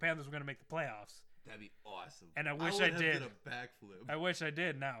said the Panthers were going to make the playoffs. That'd be awesome. And I wish I did. Did a backflip. I wish I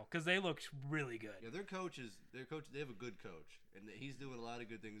did now because they look really good. Yeah, their coach. They have a good coach, and he's doing a lot of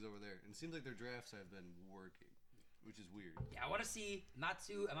good things over there. And it seems like their drafts have been working, which is weird. Yeah, I want to see. I'm not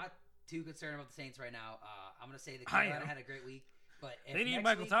too concerned about the Saints right now. I'm going to say that Carolina had a great week, but they need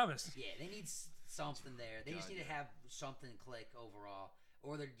Michael Thomas. Yeah, they need something there. They just need to have something click overall,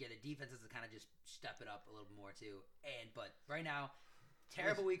 or they're the defense has to kind of just step it up a little bit more too. But right now,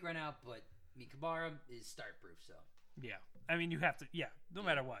 terrible week right now. But I mean, Kamara is start proof. So yeah, I mean you have to. Yeah, no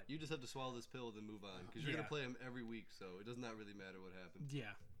matter what, you just have to swallow this pill and then move on because you're gonna play him every week. So it does not really matter what happens.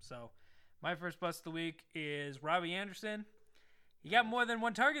 Yeah. So my first bust of the week is Robbie Anderson. He got more than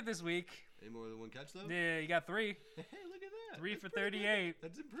one target this week. Any more than one catch though? Yeah, he got 3. Hey, look at that. 3 for 38.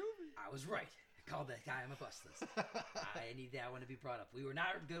 That's improving. I was right. I called that guy on my bust list. I need that one to be brought up. We were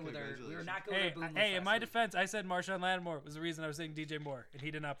not good with our. We were not good with our boom list. Hey, in my defense, I said Marshawn Lattimore was the reason I was saying DJ Moore, and he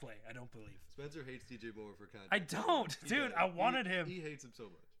did not play. I don't believe. Spencer hates DJ Moore for content. I don't, dude. I wanted him. He hates him so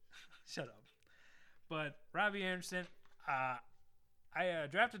much. Shut up. But Robbie Anderson, I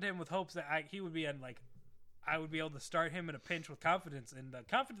drafted him with hopes that he would be I would be able to start him in a pinch with confidence, and the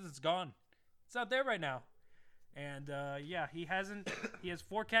confidence is gone. It's not there right now. And he has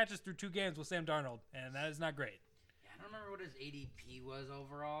 4 catches through 2 games with Sam Darnold, and that is not great. Yeah, I don't remember what his ADP was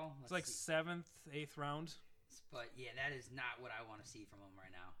overall. It's like 7th, 8th round. But yeah, that is not what I want to see from him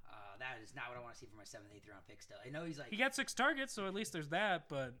right now. That is not what I want to see from my 7th, 8th round pick still. I know he got 6 targets, so at least there's that,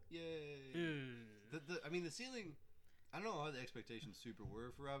 but yay. The ceiling, I don't know how the expectations super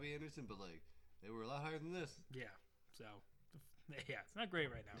were for Robbie Anderson, but they were a lot higher than this. Yeah. So yeah, it's not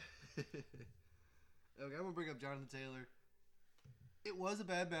great right now. Okay, I'm going to bring up Jonathan Taylor. It was a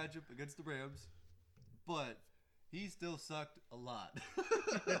bad matchup against the Rams, but he still sucked a lot.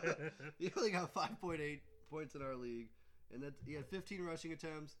 He only got 5.8 points in our league, and he had 15 rushing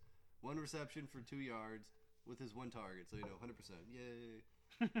attempts, 1 reception for 2 yards with his 1 target, so 100%. Yay.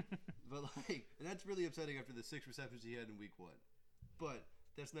 But and that's really upsetting after the 6 receptions he had in week 1. But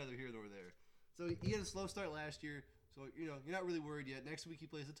that's neither here nor there. So he had a slow start last year. So, you're not really worried yet. Next week he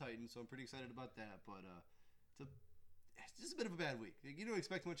plays the Titans, so I'm pretty excited about that. But it's just a bit of a bad week. You don't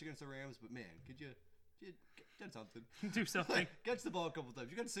expect much against the Rams, but, man, could you get something? Do something. Catch the ball a couple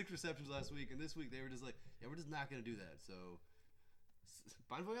times. You got 6 receptions last week, and this week they were just we're just not going to do that. So,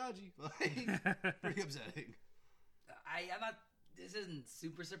 bon voyage. Pretty upsetting. I'm not... This isn't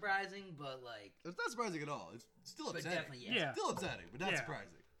super surprising, but, It's not surprising at all. It's still upsetting. But definitely, yeah. It's still upsetting, but not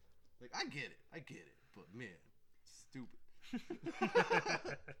surprising. I get it. But, man... Stupid.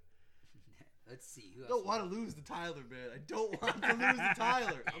 Let's see. Who else don't want to lose to Tyler, man. I don't want to lose to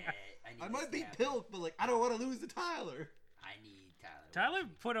Tyler. I might beat Pilk, but I don't want to lose to Tyler. I need Tyler. Tyler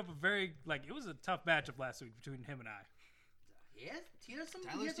put up a very it was a tough matchup last week between him and I. Yeah, he does some.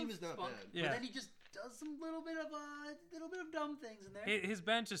 Tyler's team is not bad. Yeah. But then he just does some little bit of dumb things in there. His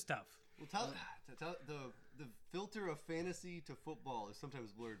bench is tough. Well, the filter of fantasy to football is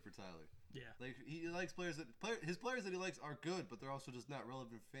sometimes blurred for Tyler. Yeah. Like he likes his players that he likes are good, but they're also just not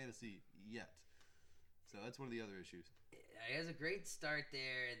relevant for fantasy yet. So that's one of the other issues. He has a great start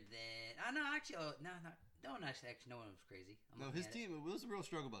there, and then no one was crazy. No, his team it was a real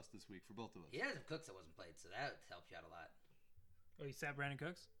struggle bus this week for both of us. He has some Cooks that wasn't played, so that helped you out a lot. Oh, you sat Brandon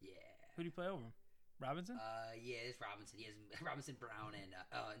Cooks? Yeah. Who do you play over him? Robinson? Yeah, it's Robinson. He has Robinson, Brown, and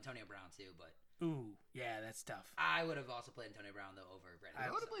Antonio Brown too. But ooh, yeah, that's tough. I would have also played Antonio Brown though over Brandon.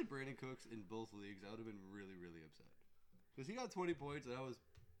 I would have played Brandon Cooks in both leagues. I would have been really, really upset because he got 20 points, and I was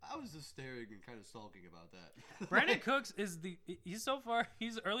just staring and kind of sulking about that. Brandon Cooks he's so far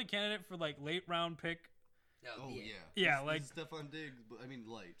he's an early candidate for like late round pick. Oh yeah. Yeah, like Stephon Diggs. I mean,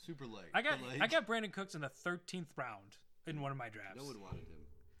 light, super light. I got Brandon Cooks in the 13th round in one of my drafts. No one wanted him.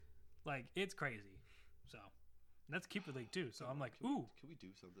 Like it's crazy. So and that's keeper league too. So I'm like, ooh. Can we do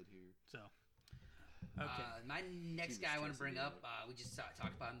something here? So. Okay. My next guy I want to bring up, we just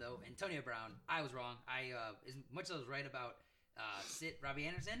talked about him though, Antonio Brown. I was wrong. As much as I was right about sit Robbie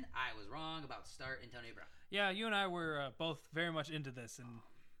Anderson, I was wrong about start Antonio Brown. Yeah, you and I were both very much into this, and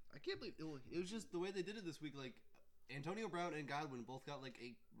I can't believe it was just the way they did it this week. Like Antonio Brown and Godwin both got like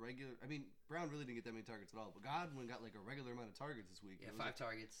a regular. I mean, Brown really didn't get that many targets at all, but Godwin got like a regular amount of targets this week. Yeah, 5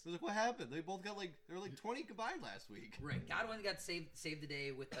 targets. I was like, what happened? They both got like they were like 20 combined last week. Right, Godwin got saved the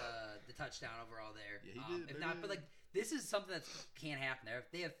day with the touchdown overall there. Yeah, he did. If not, but like this is something that can't happen there.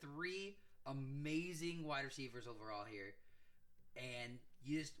 They have 3 amazing wide receivers overall here, and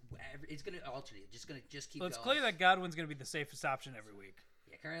it's gonna alternate. Just keep. Well, it's going. clear that Godwin's gonna be the safest option every week.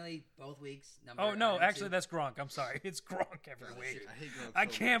 Yeah, currently both weeks. Oh no, actually that's Gronk. I'm sorry, it's Gronk every week. I hate Gronk. I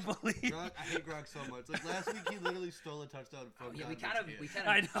can't believe. I hate Gronk so much. Like last week, he literally stole a touchdown from. Yeah, we kind of.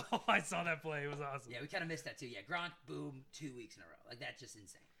 I know. I saw that play. It was awesome. Yeah, we kind of missed that too. Yeah, Gronk, boom, 2 weeks in a row. Like that's just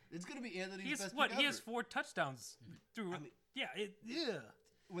insane. It's gonna be Anthony's He's best. He has 4 touchdowns through. Yeah.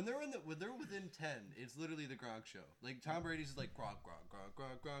 When they're within 10, it's literally the Gronk show. Like Tom Brady's is like Gronk.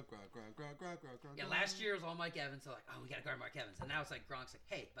 Yeah, last year it was all Mike Evans. So like, oh, we gotta guard Mark Evans, and now it's like Gronk's like,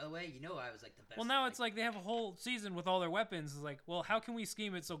 hey, by the way, I was like the best. Well, now it's like they have a whole season with all their weapons. It's like, well, how can we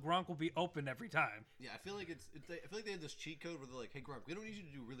scheme it so Gronk will be open every time? Yeah, I feel like I feel like they have this cheat code where they're like, hey Gronk, we don't need you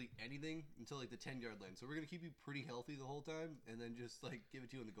to do really anything until like the 10-yard line. So we're gonna keep you pretty healthy the whole time, and then just like give it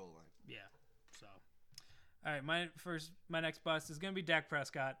to you on the goal line. Yeah. So. All right, my next bust is gonna be Dak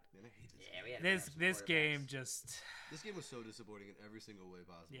Prescott. Man, I hate this. Yeah, we had this game just. This game was so disappointing in every single way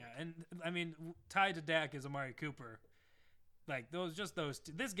possible. Yeah, and I mean, tied to Dak is Amari Cooper. Like those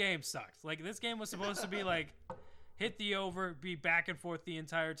two. This game sucked. Like this game was supposed to be like hit the over, be back and forth the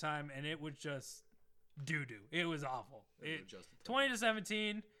entire time, and it was just doo-doo. It was awful.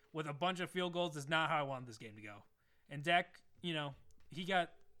 20-17 with a bunch of field goals is not how I wanted this game to go. And Dak, he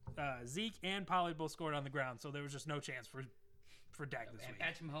got. Zeke and Pollard both scored on the ground, so there was just no chance for Dak this week.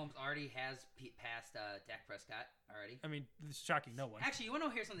 Patrick Mahomes already has passed Dak Prescott already. I mean, it's shocking no one. Actually, you want to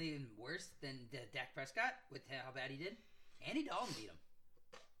hear something even worse than Dak Prescott with how bad he did? Andy Dalton beat him.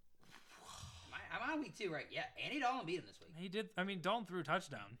 I'm on week 2, right? Yeah, Andy Dalton beat him this week. He did. I mean, Dalton threw a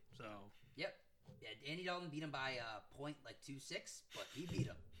touchdown, so. Yep. Yeah, Andy Dalton beat him by .26, but he beat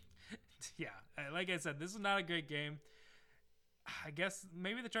him. Yeah, like I said, this is not a great game. I guess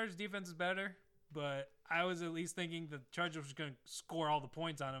maybe the Chargers defense is better, but I was at least thinking the Chargers was going to score all the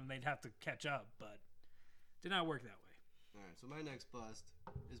points on them. They'd have to catch up, but did not work that way. All right, so my next bust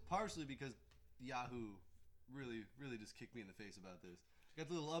is partially because Yahoo really, really just kicked me in the face about this. I got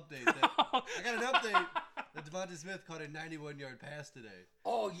the little update. I got an update that Devonta Smith caught a 91-yard pass today.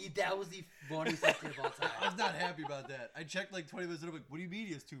 Oh, that was the funniest update of all time. I was not happy about that. I checked like 20 minutes later. I'm like, what do you mean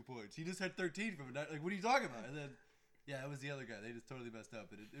he has 2 points? He just had 13 from it. Like, what are you talking about? And then... yeah, it was the other guy. They just totally messed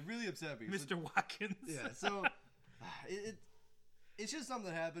up, and it really upset me. Mr. Watkins. Yeah, so it's just something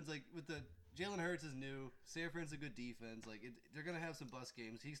that happens. Like with the Jalen Hurts is new. San Fran's a good defense. Like they're gonna have some bust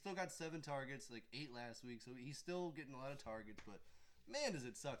games. He still got 7 targets, like 8 last week, so he's still getting a lot of targets. But man, does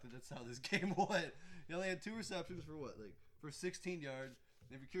it suck that that's how this game went. He only had 2 receptions for 16 yards.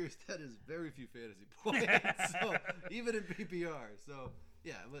 And if you're curious, that is very few fantasy points. So even in PPR. So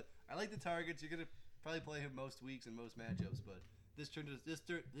yeah, but I like the targets. You're gonna probably play him most weeks and most matchups, but this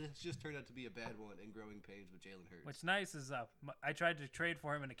just turned out to be a bad one in growing pains with Jalen Hurts. What's nice is I tried to trade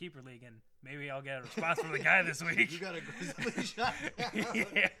for him in a keeper league, and maybe I'll get a response from the guy this week. You got a grizzly shot.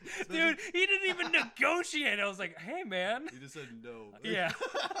 Yeah. Dude, he didn't even negotiate. I was like, hey, man. He just said no. Yeah.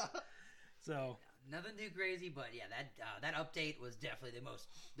 So. Nothing too crazy, but yeah, that update was definitely the most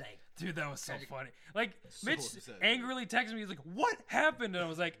Dude, that was so funny. Like so Mitch upset. angrily texted me. He's like, "What happened?" And I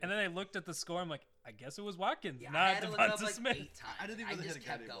was like, and then I looked at the score. I'm like, I guess it was Watkins, yeah, not I had to look it up Devonta like Smith. 8 times. I didn't even I hit just a guy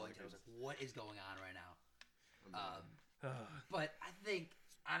kept named going. I was like, what is going on right now? But I think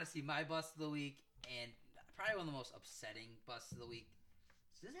honestly my bust of the week, and probably one of the most upsetting busts of the week.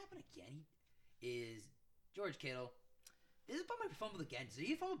 Does this happen again? Is George Kittle. This is probably fumbled again. Did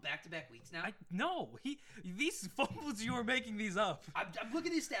he fumble back-to-back weeks now? No. These fumbles, you are making these up. I'm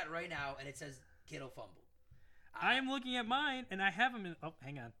looking at this stat right now, and it says Kittle fumbled. I am looking at mine, and I have him in... Oh,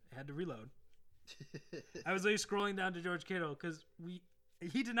 hang on. I had to reload. I was like scrolling down to George Kittle, because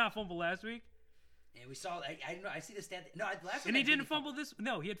he did not fumble last week. And we saw... I don't know. I see the stat... No, last week... And he didn't fumble this...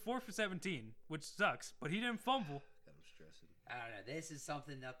 No, he had 4 for 17, which sucks, but he didn't fumble. God, I'm stressing. I don't know. This is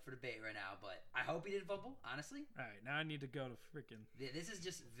something up for debate right now, but I hope he didn't fumble, honestly. All right, now I need to go to freaking... This is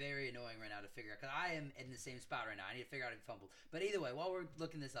just very annoying right now to figure out, because I am in the same spot right now. I need to figure out if he fumbled. But either way, while we're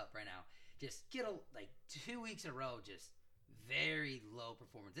looking this up right now, just Kittle, 2 weeks in a row, just very low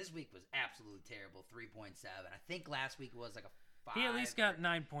performance. This week was absolutely terrible, 3.7. I think last week was a 5. He at least got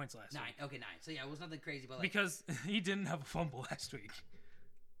 9 points last 9. week. Okay, 9. So yeah, it was nothing crazy, but because he didn't have a fumble last week.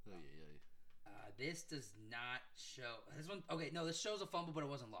 Oh, yeah. This does not show this one. Okay, no, this shows a fumble, but it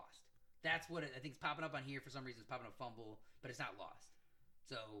wasn't lost. That's what I think is popping up on here for some reason. It's popping up fumble, but it's not lost.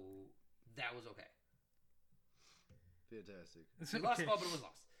 So that was okay. Fantastic. He lost the ball, but it was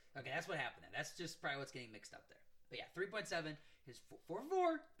lost. Okay, that's what happened then. That's just probably what's getting mixed up there. But yeah, 3.7. His 4 for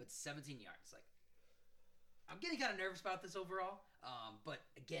 4, but 17 yards. I'm getting kind of nervous about this overall. But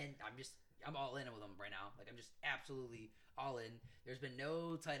again, I'm all in with him right now. I'm just absolutely all in. There's been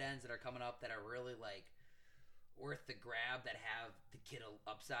no tight ends that are coming up that are really worth the grab that have the Kittle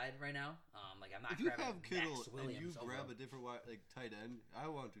upside right now. I'm not. If you grabbing have Kittle Max Williams and you grab a different tight end, I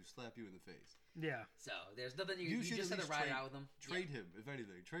want to slap you in the face. Yeah. So there's nothing you just have to ride it out with him. Trade him, if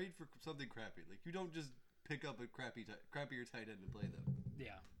anything. Trade for something crappy. You don't just pick up a crappier tight end and play them.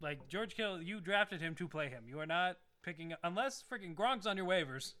 Yeah. George Kittle, you drafted him to play him. You are not picking unless freaking Gronk's on your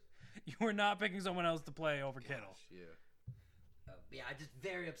waivers. You are not picking someone else to play over Kittle. Yeah. Yeah, I'm just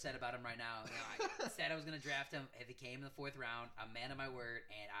very upset about him right now. I said I was going to draft him if he came in the 4th round. I'm a man of my word,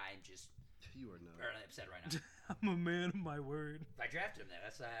 and I'm just you are not really upset right now. I'm a man of my word. I drafted him there.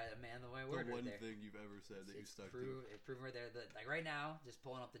 That's a man of my word. The one right there. thing you've ever said that you stuck to. It's proven right there. Right now, just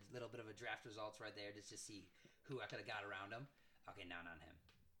pulling up the little bit of a draft results right there just to see who I could have got around him. Okay, now not him.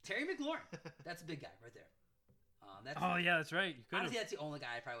 Terry McLaurin. That's a big guy right there. That's right. You honestly, that's the only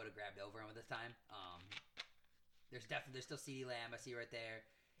guy I probably would have grabbed over him at this time. There's still CeeDee Lamb I see right there,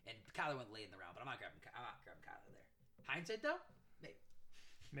 and Kyler went late in the round, but I'm not grabbing Kyler there. Hindsight though,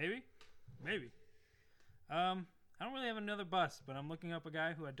 maybe. I don't really have another bust, but I'm looking up a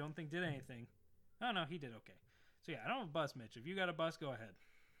guy who I don't think did anything. Oh no, he did okay. So yeah, I don't have a bust, Mitch. If you got a bust, go ahead.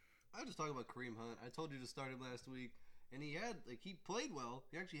 I just talk about Kareem Hunt. I told you to start him last week, and he played well.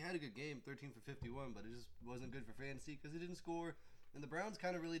 He actually had a good game, 13 for 51, but it just wasn't good for fantasy because he didn't score, and the Browns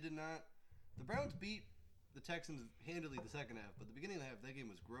kind of really did not. The Browns beat the Texans handily the second half, but the beginning of the half, that game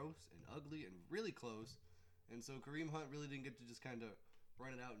was gross and ugly and really close, and so Kareem Hunt really didn't get to just kind of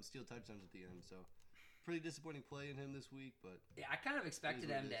run it out and steal touchdowns at the end, so pretty disappointing play in him this week, but... Yeah, I kind of expected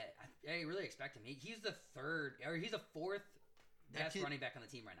him to... I really expect him. He's the 4th best running back on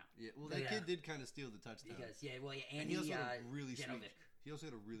the team right now. Yeah, well, that kid did kind of steal the touchdown. And he also had a really Janovic. He also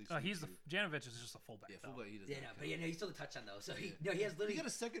had a really sweet Janovich is just a fullback. Yeah, fullback. He doesn't. Yeah, but he stole the touchdown though. So he has literally. He got a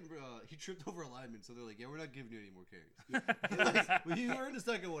second. He tripped over a lineman, so they're like, "Yeah, we're not giving you any more carries." He earned a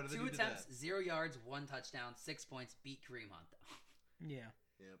second one. And 2 attempts, 0 yards, 1 touchdown, 6 points. Beat Kareem Hunt though. Yeah.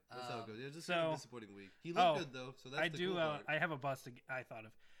 Yep, that's how it goes. It was just a disappointing week. He looked good though, so that's cool part. I have a bust I thought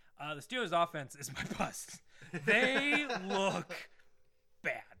of. The Steelers' offense is my bust. They look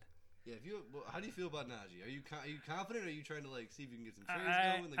bad. Yeah, how do you feel about Najee? Are you confident? Or are you trying to see if you can get some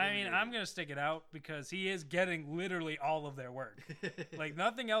trades going? I'm gonna stick it out because he is getting literally all of their work.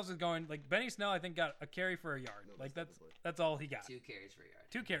 Nothing else is going. Benny Snell, I think got a carry for a yard. That's all he got. 2 carries for a yard.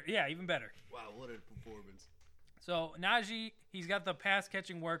 2 carries, yeah, even better. Wow, what a performance! So Najee, he's got the pass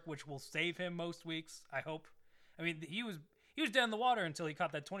catching work, which will save him most weeks. I hope. He was dead in the water until he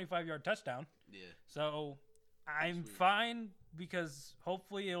caught that 25-yard touchdown. Yeah. So I'm fine. Because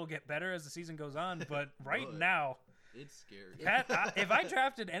hopefully it'll get better as the season goes on, but now it's scary. If I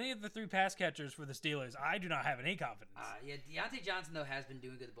drafted any of the 3 pass catchers for the Steelers, I do not have any confidence. Deontay Johnson though has been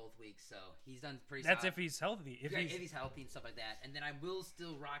doing good both weeks, so he's done pretty. That's solid. if he's healthy. If he's healthy and stuff like that, and then I will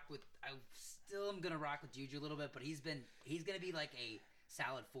still rock with. I still am gonna rock with Juju a little bit, but he's gonna be like a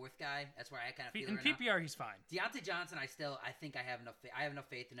solid 4th guy. That's where I kind of feel in right PPR. Now. He's fine. Deontay Johnson, I think I have enough. I have enough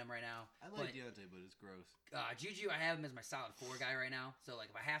faith in him right now. I like Deontay, but it's gross. Juju, I have him as my solid 4 guy right now. So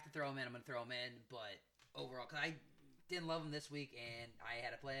if I have to throw him in, I'm gonna throw him in. But overall, because I didn't love him this week and I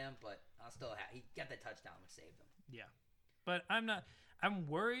had to play him, but I'll still have. He got that touchdown, which saved him. Yeah, but I'm not. I'm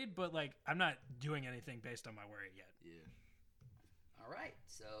worried, but I'm not doing anything based on my worry yet. Yeah. All right,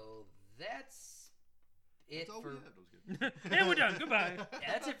 so that's it That's all for. we had. I was good. And we're done. Goodbye.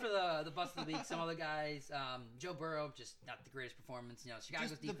 Yeah, that's it for the bust of the week. Some other guys, Joe Burrow, just not the greatest performance. Chicago's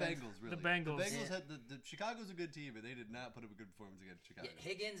Just defense. the Bengals, really. The Bengals. The Bengals Yeah. had the Chicago's a good team, and they did not put up a good performance against Chicago. Yeah,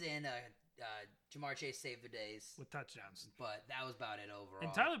 Higgins and Jamar Chase saved their days, With touchdowns. but that was about it overall.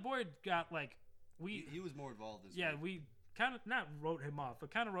 And Tyler Boyd got like He was more involved this yeah, week. we kind of not wrote him off, but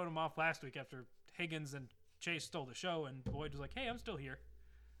kind of wrote him off last week after Higgins and Chase stole the show, and Boyd was like, "Hey, I'm still here."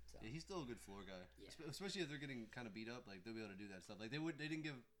 So, Yeah, he's still a good floor guy. Yeah. Especially if they're getting kind of beat up, like they'll be able to do that stuff. Like they didn't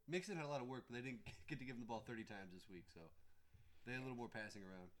give Mixon had a lot of work, but they didn't get to give him the ball 30 times this week, so they had a little more passing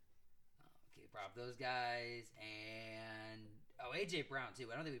around. okay, brought up those guys and AJ Brown too.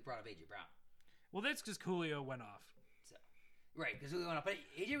 I don't think we brought up AJ Brown. Well, that's because Coolio went off. So right, because we went up, but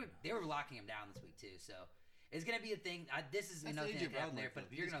AJ they were locking him down this week too. So it's gonna be a thing. This is That's another the thing A.J. that can happen Brown there, life, but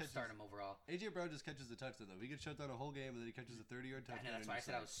though. He you're just gonna have to start catches- him overall. AJ Brown just catches the touchdown though. He gets shut down a whole game, and then he catches a 30-yard I touchdown. know, that's and why I you're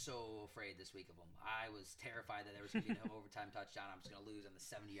said I set. was so afraid this week of him. I was terrified that there was going to be an overtime touchdown. I'm just going to lose on the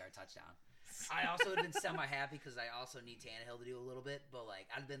 70-yard touchdown. I also would have been semi-happy because I also need Tannehill to do a little bit, but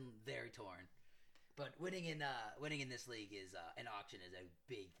I've been very torn. But winning in this league is an auction is a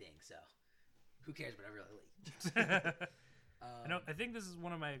big thing. So who cares what every other league? I think this is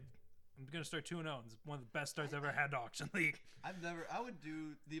one of my. I'm gonna start 2-0. It's one of the best starts I've ever had to auction league. I would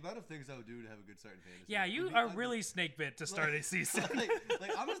do the amount of things I would do to have a good start in fantasy. Yeah, you would be are un- really snake bit to start a season. like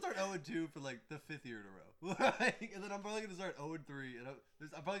I'm gonna start 0-2 for like the 5th year in a row, and then I'm probably gonna start 0-3, and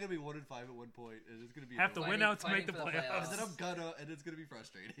I'm probably gonna be 1-5 at one point, and it's gonna be Have to annoying. win out to make the Fighting for the playoffs. And then I'm gonna, and it's gonna be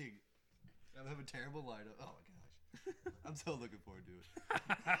frustrating. I'm having a terrible lineup. Oh my gosh, I'm so looking forward to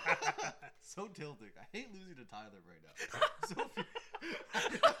it. So tilting. I hate losing to Tyler right now. So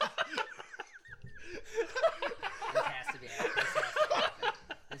This has to be happening.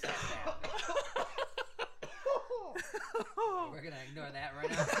 This has to happen. We're going to ignore that right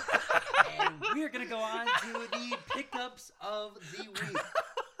now. And we're going to go on to the pickups of the week.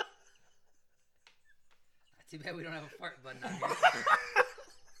 Too bad we don't have a fart button on here.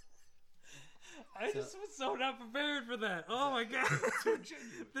 I just was so not prepared for that. Oh my god.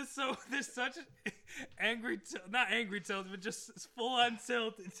 There's such angry, not angry tilt, but just full on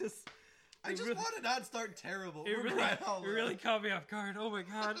tilt. It's just. I just want to not start terrible. It We're really, right all it really caught me off guard. Oh my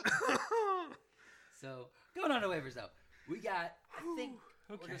god. So, going on to waivers, though. We got, I think,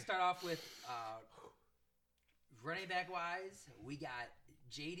 we're going Okay. to start off with running back wise. We got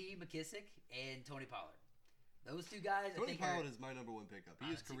J.D. McKissick and Tony Pollard. Those two guys, Tony I think, Pollard are, is my number one pickup.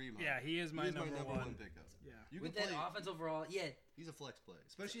 He is Kareem Hunt. Yeah, he is my He is number one. pickup. Yeah. You can with that play. offense overall, He's a flex play,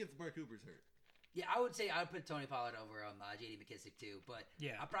 especially if Mark Cooper's hurt. Yeah, I would say I would put Tony Pollard over J.D. McKissick too, but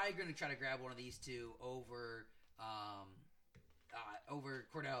Yeah. I'm probably going to try to grab one of these two over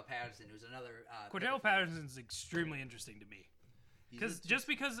Cordell Patterson, who's another. Cordell Patterson's extremely interesting to me. He's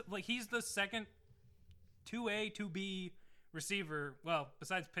Because he's the second 2A, 2B receiver, well,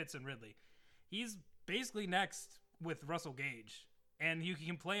 besides Pitts and Ridley. He's basically next with Russell Gage. And you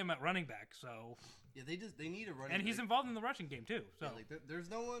can play him at running back, so. yeah, they need a running. And he's back. involved in the rushing game, too. So. Yeah, there's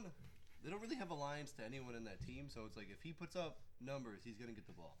no one. They don't really have alliance to anyone in that team, so it's like if he puts up numbers, he's gonna get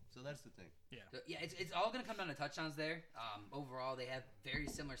the ball. So that's the thing. So, yeah, it's all going to come down to touchdowns there. Overall, they have very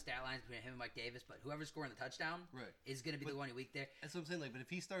similar stat lines between him and Mike Davis, but whoever's scoring the touchdown Right. is going to be the one you week there. That's what I'm saying. Like, but if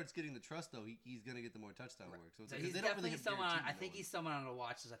he starts getting the trust, though, he's gonna get the more touchdown work. So it's So like he's they don't really definitely have someone. I guaranteed think no he's someone on the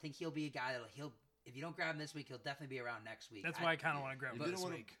watch list. I think he'll be a guy that he'll. If you don't grab him this week, he'll definitely be around next week. That's why I kind of want to grab If him you this don't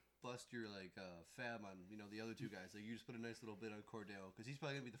want week. to bust your fab on the other two guys, like you just put a nice little bit on Cordell because he's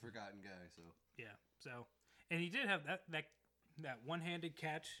probably gonna be the forgotten guy. So Yeah. So. And he did have that one-handed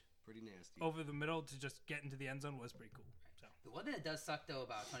catch pretty nasty. over the middle to just get into the end zone was pretty cool. So. The one thing that does suck though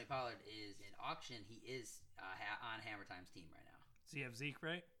about Tony Pollard is in auction he is on Hammer Time's team right now. So you have Zeke,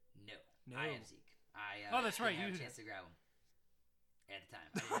 right? No, No. I have Zeke. Oh, that's right, Didn't have you- a chance to grab him at the time.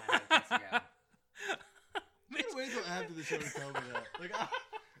 I did not have a chance to grab him. Wait till after the show to tell me that. Like,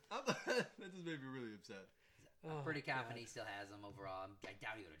 that just made me really upset. Oh, Pretty God. confident he still has him overall. I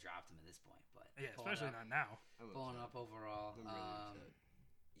doubt he would have dropped him at this point, but Yeah, pulling especially up, not now. I'm pulling upset. up overall. I'm really upset.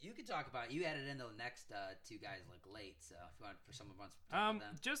 You could talk about you added in the next two guys like late, so if you want for someone wants to talk about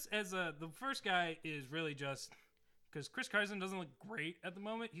them. Just as the first guy is really just because Chris Carson doesn't look great at the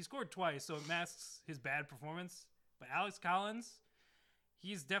moment. He scored twice, so it masks his bad performance. But Alex Collins,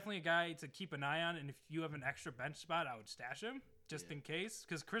 he's definitely a guy to keep an eye on. And if you have an extra bench spot, I would stash him just Yeah. in case.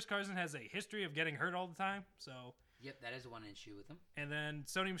 Because Chris Carson has a history of getting hurt all the time. So, Yep, that is one issue with him. and then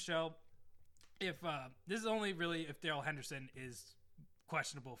Sony Michel. If this is only really if Darrell Henderson is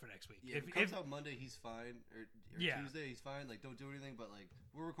questionable for next week. Yeah, if it comes out Monday, he's fine. Or Tuesday, he's fine. Like, don't do anything. But, like,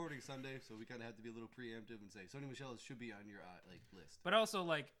 we're recording Sunday, so we kind of have to be a little preemptive and say Sony Michel should be on your list. But also,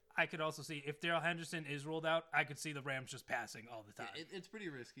 like, I could also see if Darrell Henderson is ruled out, I could see the Rams just passing all the time. It's pretty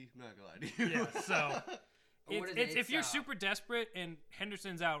risky. I'm not going to lie to you. Yeah, so if you're super desperate and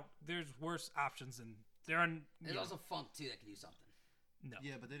Henderson's out, there's worse options than they're on. There's also Funk, too, that can do something. No.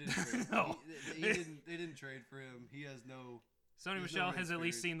 Yeah, but they didn't trade. No. They didn't trade for him. He has no. Sony Michel has at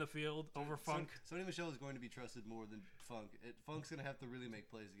least seen the field over Funk. Sony Michel is going to be trusted more than Funk. Funk's going to have to really make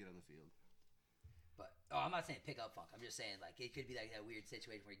plays to get on the field. But I'm not saying pick up Funk. I'm just saying like it could be like that weird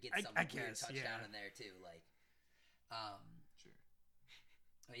situation where he gets some weird touchdown in there too. Like, sure.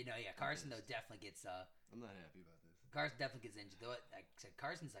 Carson though definitely gets. I'm not happy about this. Carson definitely gets injured. Though, like I said,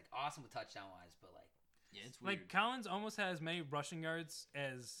 Carson's like awesome with touchdown wise, but like yeah, it's weird. Like Collins almost has as many rushing yards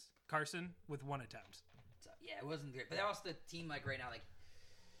as Carson with 1 attempt. So, yeah, it wasn't great. But also the team like right now like.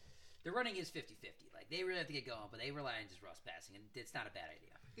 The running is 50-50. Like, they really have to get going, but they rely on just Russ passing, and it's not a bad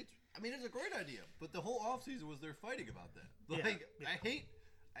idea. It's a great idea, but the whole offseason was they're fighting about that. Like, yeah.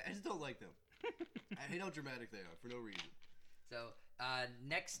 I just don't like them. I hate how dramatic they are for no reason. So,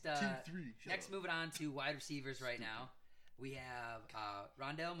 next, moving on to wide receivers right now, we have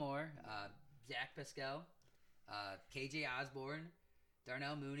Rondale Moore, Zach Pascal, KJ Osborne,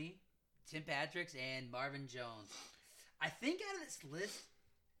 Darnell Mooney, Tim Patricks, and Marvin Jones. I think out of this list,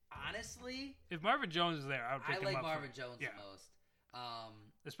 honestly, if Marvin Jones is there, I would pick him up. I like Marvin Jones the most.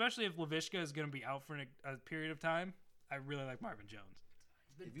 Especially if Laviska is going to be out for a period of time. I really like Marvin Jones.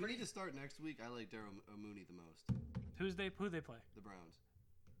 If you need to start next week, I like Darrell Mooney the most. Who they play? The Browns.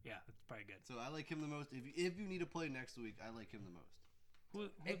 Yeah, that's probably good. So I like him the most. If you need to play next week, I like him the most.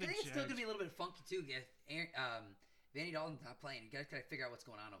 I think it's still going to be a little bit funky too. Vandy Dalton's not playing. You guys got to figure out what's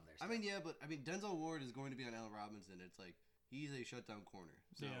going on over there. So. Denzel Ward is going to be on Allen Robinson. It's like he's a shutdown corner.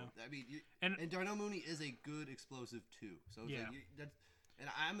 So and Darnell Mooney is a good explosive too. So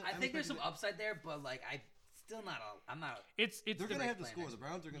I think there's some upside there, but like I'm not. It's they're gonna have to score. The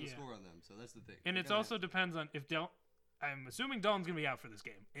Browns are gonna score on them. So that's the thing. And it also depends on if I'm assuming Dalton's gonna be out for this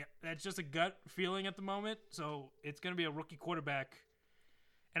game. That's just a gut feeling at the moment. So it's gonna be a rookie quarterback.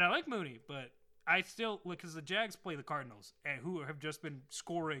 And I like Mooney, but I still because the Jags play the Cardinals and who have just been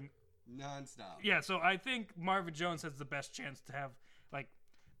scoring nonstop. Yeah, so I think Marvin Jones has the best chance to have like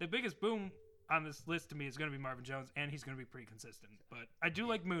the biggest boom on this list to me is going to be Marvin Jones, and he's going to be pretty consistent. But I do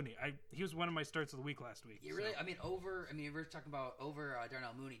like Mooney. He was one of my starts of the week last week. We're talking about over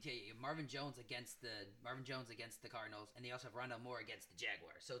Darnell Mooney. Marvin Jones against the Cardinals, and they also have Rondale Moore against the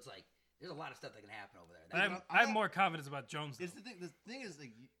Jaguars. So it's like there's a lot of stuff that can happen over there. I have more confidence about Jones. It's the thing. The thing is,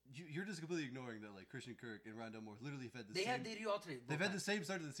 like, you're just completely ignoring that, like, Christian Kirk and Rondale Moore literally have had the same. They do alternate. They've had the same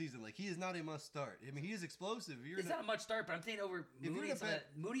start of the season. Like, he is not a must start. I mean, he is explosive. It's not a much start, but I'm saying over Mooney.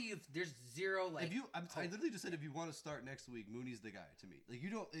 Mooney, there's zero like. I literally just said if you want to start next week, Mooney's the guy to me. Like,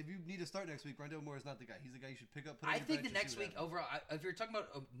 you don't. If you need to start next week, Rondale Moore is not the guy. He's the guy you should pick up. I think the next week overall, if you're talking about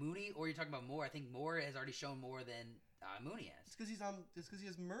Mooney or you're talking about Moore, I think Moore has already shown more than Mooney has. It's because he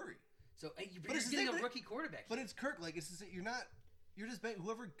has Murray. So, but you're getting a rookie quarterback. But it's Kirk. Like, you're not. You're just betting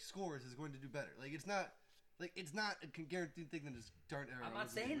whoever scores is going to do better. Like, it's not a guaranteed thing that is darn error. I'm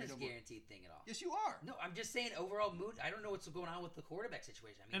not saying it's a guaranteed thing at all. Yes, you are. No, I'm just saying overall mood. I don't know what's going on with the quarterback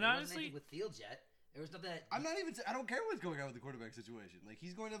situation. I mean, there wasn't anything with Fields yet. There was nothing. I'm not even. I don't care what's going on with the quarterback situation. Like,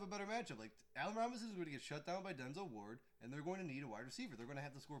 he's going to have a better matchup. Like, Allen Robinson is going to get shut down by Denzel Ward, and they're going to need a wide receiver. They're going to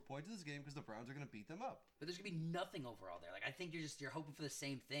have to score points in this game because the Browns are going to beat them up. But there's going to be nothing overall there. Like, I think you're hoping for the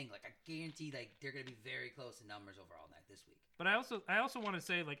same thing. Like, I guarantee like they're going to be very close in numbers overall this week. But I also want to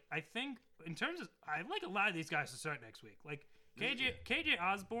say, like, I think in terms of I like a lot of these guys to start next week. Like KJ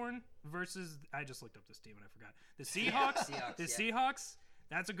Osborne versus I just looked up this team and I forgot the Seahawks. Seahawks.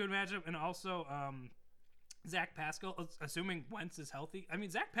 That's a good matchup, and also Zach Pascal. Assuming Wentz is healthy. I mean,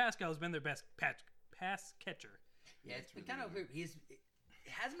 Zach Pascal has been their best pass catcher. Yeah, it's been kind of weird. It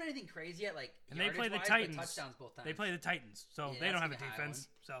hasn't been anything crazy yet. Like, and they play the Titans. Touchdowns both times. They play the Titans, so they don't have a defense.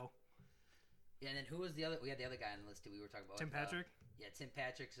 So. Yeah, and then who was the other? We had the other guy on the list too. We were talking about Tim Patrick. Tim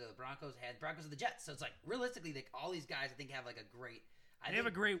Patrick. So the Broncos are the Jets. So it's like realistically, like all these guys, I think have like a great. They have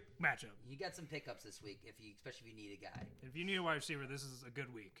a great matchup. You got some pickups this week, especially if you need a guy. If you need a wide receiver, this is a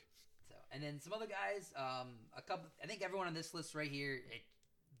good week. So and then some other guys, a couple. I think everyone on this list right here,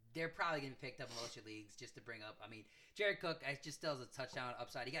 they're probably going to be picked up in most of your leagues. Just to bring up, I mean, Jared Cook, I just still has a touchdown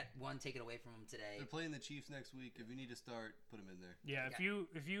upside. He got one taken away from him today. They're playing the Chiefs next week. If you need to start, put him in there. Yeah, if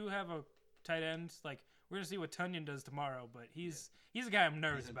you have a tight end, like we're gonna see what Tunyon does tomorrow, but he's a guy I'm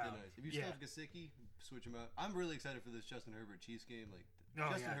nervous about. Nice. If you still have Gesicki, switch him out. I'm really excited for this Justin Herbert Chiefs game. Like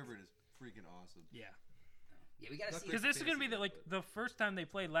Justin Herbert is freaking awesome. Yeah. Yeah, we gotta see. Because this is gonna be the first time they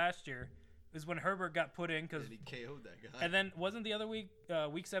played last year is when Herbert got put in. Because And he KO'd that guy. and then wasn't the other week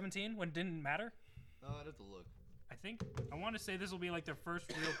week 17 when it didn't matter? Oh, I'd have to look. I want to say this will be like their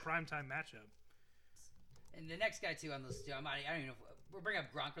first real primetime matchup. And the next guy too on this, I don't even know. We'll bring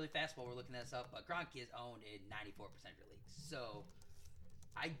up Gronk really fast while we're looking this up. But Gronk is owned in 94% of your leagues, so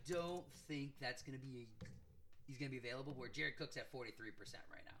I don't think that's gonna be. He's gonna be available. Where Jared Cook's at 43%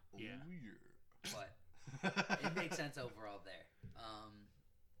 right now. Yeah. But it makes sense overall there.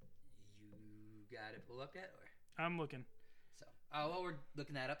 You got it pulled up yet? Or? I'm looking. So, while we're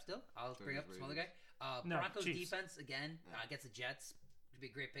looking that up still, I'll bring up some other guy. No, Broncos Chiefs. defense again against the Jets. Would be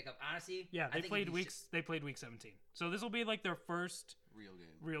a great pickup. Honestly, Yeah, I think played if you weeks. They played week 17, so this will be like their first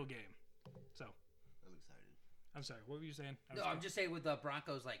Real game. So, I'm excited. I'm sorry. What were you saying? No, I'm just saying with the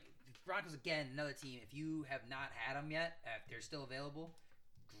Broncos, like Broncos again, another team. If you have not had them yet, if they're still available,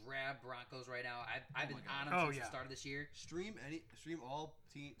 grab Broncos right now. I've been on them since the start of this year. Stream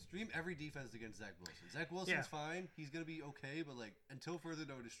every defense against Zach Wilson. Zach Wilson's fine. He's gonna be okay, but like until further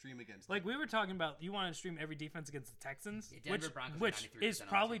notice, stream against. Like we were talking about, you want to stream every defense against the Texans, Yeah, Denver Broncos are which 93% is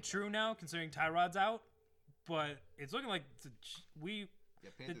probably on team. true now considering Tyrod's out. But it's looking like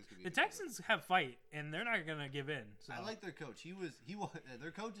Panthers could be the good. Texans have fight and they're not gonna give in. So I like their coach.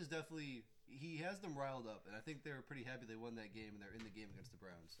 Their coach is definitely. He has them riled up, and I think they're pretty happy they won that game, and they're in the game against the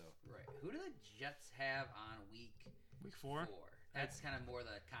Browns. So Right. Who do the Jets have on week week 4. That's kind of more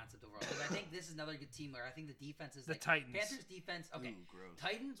the concept overall. Because I think this is another good team where I think the defense is The like Titans. Panthers defense. Okay, Ooh, gross.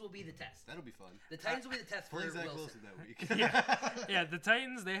 Titans will be the test. That'll be fun. The Titans will be the test for Play Zach Wilson. Wilson that week. Yeah, the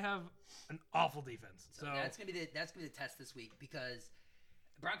Titans, they have an awful defense. So that's gonna be the test this week because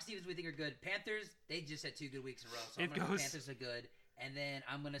Broncos defense we think are good. Panthers they just had 2 good weeks in a row, so I'm gonna go Panthers are good. And then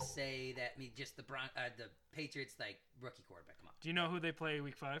I'm gonna say that just the Patriots like rookie quarterback. Come on. Do you know who they play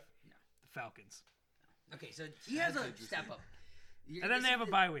week 5? No. The Falcons. Okay, so he has a interesting. step up. And then they have a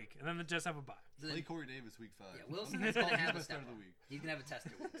bye week, and then they just have a bye. Play Corey Davis week 5. Yeah, Wilson is gonna have a Best step start of up. the week. He's gonna have a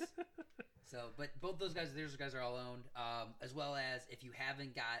tester weeks. So, but both those guys are all owned. As well as if you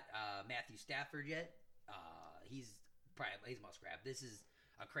haven't got Matthew Stafford yet, he's must grab. This is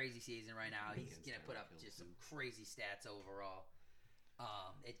a crazy season right now. He's gonna put up just some crazy stats overall.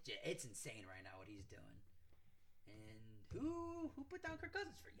 It's insane right now what he's doing. And who put down Kirk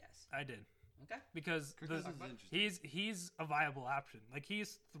Cousins for you guys? I did. Okay. Because Kirk Cousins is interesting. he's a viable option. Like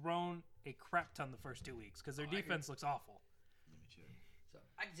he's thrown a crap ton the first 2 weeks because their defense looks awful. Let me check. So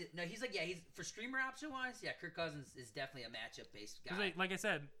he's for streamer option wise. Yeah, Kirk Cousins is definitely a matchup based guy. Because like I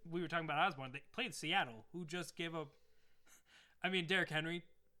said, we were talking about Osborne. They played Seattle, who just gave up. I mean, Derrick Henry,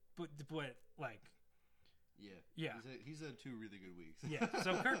 but like. Yeah. He's had 2 really good weeks. Yeah.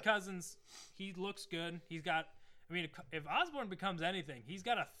 So Kirk Cousins, he looks good. He's got. I mean, if Osborne becomes anything, he's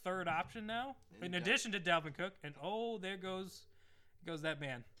got a third option now, in addition to Dalvin Cook. And there goes that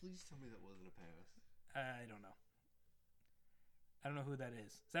man. Please tell me that wasn't a pass. I don't know. I don't know who that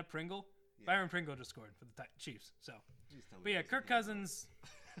is. Is that Pringle? Yeah. Byron Pringle just scored for the Chiefs. So, Please tell me but yeah, that Kirk wasn't Cousins.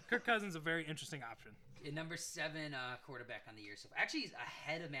 Kirk Cousins, a very interesting option. Number 7 quarterback on the year. So actually, he's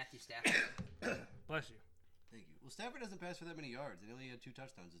ahead of Matthew Stafford. Bless you. Thank you. Well, Stafford hasn't passed for that many yards, and he only had 2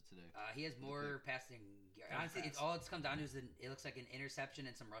 touchdowns today. He has more passing. Honestly, it's come down to it looks like an interception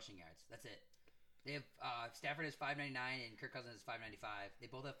and some rushing yards. That's it. They have Stafford has 599 and Kirk Cousins has 595. They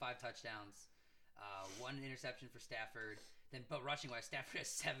both have 5 touchdowns. 1 interception for Stafford. But rushing wise, Stafford has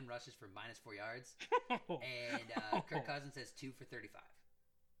 7 rushes for -4 yards, and Kirk Cousins has 2 for 35.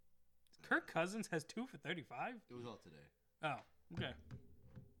 Kirk Cousins has 2 for 35. It was all today. Oh, okay.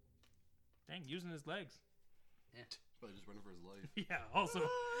 Dang, using his legs. Yeah. Probably just running for his life. Yeah. Also.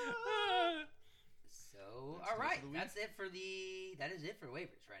 So That's all it right, for the week? that is it for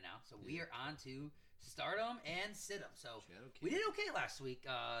waivers right now. So we are on to Stardom and Sid'em. So Shadow we King. did okay last week.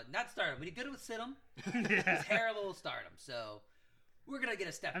 Not Stardom. We did good with Sid'em. Yeah. Terrible with Stardom. So we're gonna get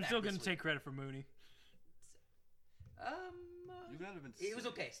a step. I'm back still this going to week. take credit for Mooney. You gotta have been. It was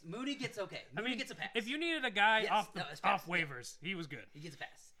okay. Mooney gets okay. I Mooney mean, gets a pass. if you needed a guy Yes, off it's pass. waivers, he was good. He gets a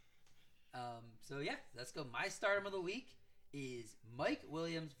pass. So yeah, let's go. My Stardom of the week is Mike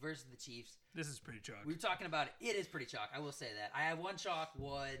Williams versus the Chiefs. This is pretty chalk. We were talking about it. It is pretty chalk. I will say that. I have one chalk,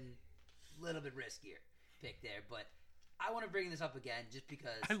 one little bit riskier pick there, but I want to bring this up again just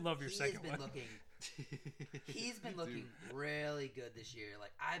because I love your second has been one. He's been looking really good this year.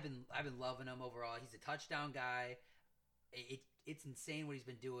 Like I've been loving him overall. He's a touchdown guy. It's insane what he's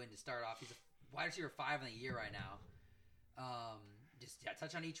been doing to start off. He's a wide receiver 5 in the year right now.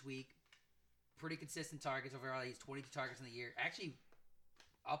 Touchdown each week. Pretty consistent targets overall. He's 22 targets in the year. Actually,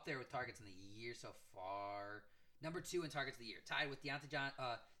 up there with targets in the year so far. Number 2 in targets of the year. Tied with Deontay Johnson.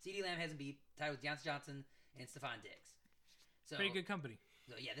 CeeDee Lamb hasn't beat. Tied with Deontay Johnson and Stephon Diggs. So Pretty good company.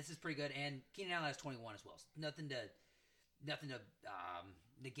 So yeah, this is pretty good. And Keenan Allen has 21 as well. Nothing to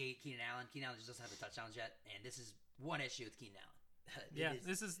negate Keenan Allen. Keenan Allen just doesn't have the touchdowns yet, and this is one issue with Keenan Allen.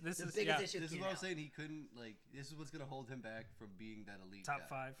 This is the biggest yeah, issue. This is Keenan what I'm Allen. saying. He couldn't this is what's gonna hold him back from being that elite top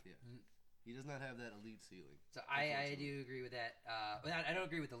guy. 5. Yeah, he does not have that elite ceiling. So I unfortunately. do agree with that. But I don't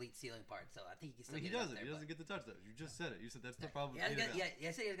agree with the elite ceiling part. So I think he can I still. mean, he get it up doesn't. there, He but- doesn't get the touchdowns. You just said it. You said that's the problem. Yeah, with Keenan Allen.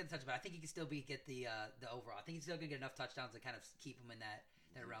 I said he was gonna touch, but I think he can still get the overall. I think he's still gonna get enough touchdowns to kind of keep him in that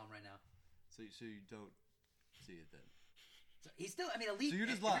realm right now. So you don't see it then. So he's still, I mean, elite. So you're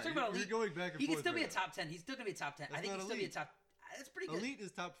just if we're lying. talking about You're elite, going back and he can forth still be a right now. top 10. He's still gonna be a top 10. I That's think he not can still be a elite. top. That's pretty good. Elite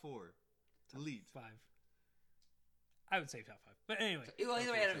is top 4. Elite. 5. I would say top 5. But anyway. Well,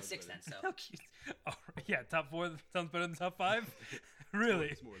 either way, Top out of four 6 sounds then. How So cute. Oh, yeah, top 4 sounds better than top 5? Really?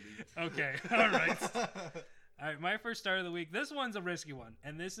 It's more elite. Okay. All right. All right, my first start of the week. This one's a risky one,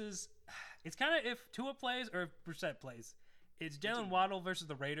 and this is, it's kind of if Tua plays or if Brissett plays. It's Jalen Waddle versus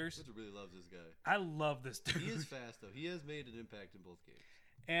the Raiders. Spencer really loves this guy. I love this dude. He is fast though. He has made an impact in both games.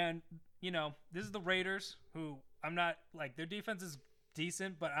 And this is the Raiders, who I'm not like their defense is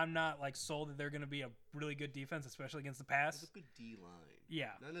decent, but I'm not like sold that they're going to be a really good defense, especially against the pass. It's a good D line.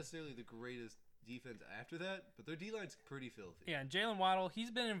 Yeah. Not necessarily the greatest defense after that, but their D line's pretty filthy. Yeah, and Jalen Waddle,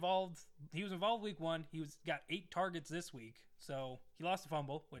 he's been involved. He was involved week 1. He got 8 targets this week, so he lost a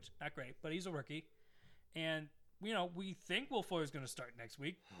fumble, which not great, but he's a rookie. And we think Will Fuller's going to start next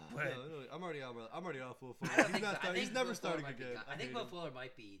week, but No, I'm already off Will Fuller. I don't He's think not so. I start- think He's never Will Fuller starting might be again. gone. I think Will Fuller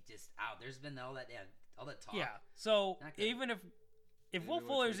might be just out. There's been all that talk. yeah. So Not good. even if Maybe Will we'll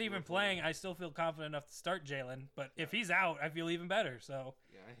Fuller's take even Will Fuller. playing, I still feel confident enough to start Jalen. But if he's out, I feel even better. So,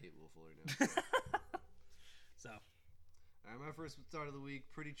 Yeah, I hate Will Fuller now. so All right, my first start of the week,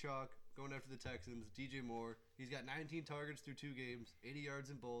 pretty chalk. Going after the Texans, DJ Moore. He's got 19 targets through 2 games, 80 yards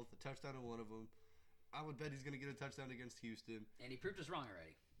in both, a touchdown in one of them. I would bet he's going to get a touchdown against Houston. And he proved us wrong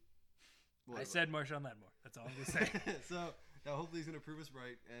already. I Whatever. said Marshawn Lattimore. That's all I'm going to say. So, now hopefully he's going to prove us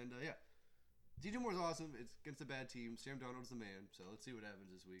right. And, yeah. DJ Moore's awesome. It's against a bad team. Sam Darnold's the man. So, let's see what happens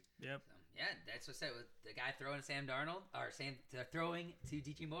this week. Yep. So, yeah, that's what I said. With the guy throwing to Sam Darnold, or throwing to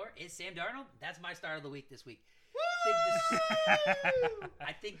DJ Moore is Sam Darnold. That's my start of the week this week.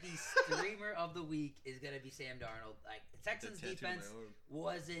 I think the streamer of the week is gonna be Sam Darnold. Like the Texans That tattoo on defense my arm.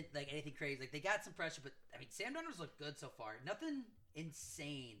 wasn't like anything crazy. Like they got some pressure, but I mean Sam Darnold's looked good so far. Nothing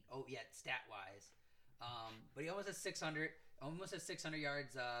insane. Oh yeah, stat wise. But he almost has 600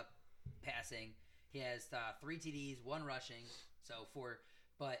 yards passing. He has 3 TDs, 1 rushing.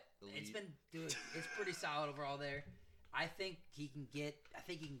 But it's Elite. it's pretty solid overall there. I think he can get a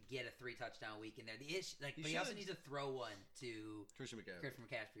 3 touchdown week in there. The issue, but he also should. needs to throw one to Christian McCaffrey. Chris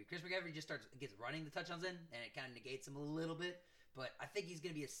McCaffrey. Chris McCaffrey just gets running the touchdowns in, and it kind of negates him a little bit. But I think he's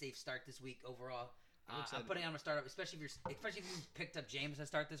going to be a safe start this week overall. I'm I'm excited. putting him on a startup, especially if you picked up James to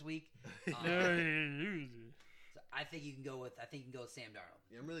start this week. So I think you can go with Sam Darnold.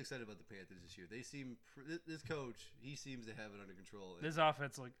 Yeah, I'm really excited about the Panthers this year. They seem this coach. He seems to have it under control. And This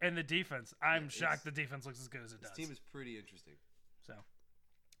offense and the defense. I'm Yeah, shocked it's- the defense looks as good as it this does. team is pretty interesting. So,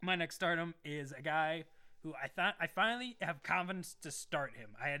 my next stardom is a guy who I finally have confidence to start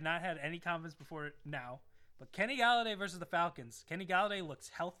him. I had not had any confidence before now, but Kenny Galladay versus the Falcons. Kenny Galladay looks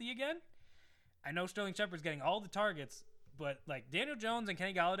healthy again. I know Sterling Shepard's getting all the targets, but like Daniel Jones and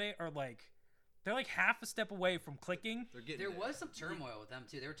Kenny Galladay are they're like half a step away from clicking. They're getting There there. was some turmoil with them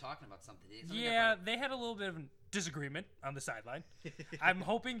too. They were talking about something. Something Yeah, got they had a little bit of a disagreement on the sideline. I'm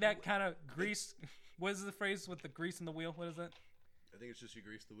hoping that kind of grease. What is the phrase with the grease in the wheel? What is that? I think it's just you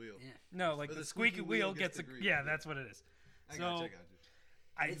grease the wheel. Yeah. No, like Or the squeaky wheel gets a grease. yeah. That's what it is. I So got you.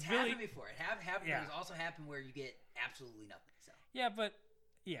 It's really happened before. It happened. Yeah. But it's also happened where you get absolutely nothing. So yeah, but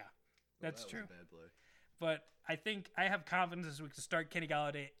yeah, that's That true. was a bad play. But I think I have confidence this week to start Kenny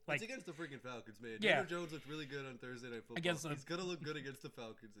Galladay. It's against the freaking Falcons, man. Yeah. Daniel Jones looked really good on Thursday Night Football. Against the- He's gonna look good against the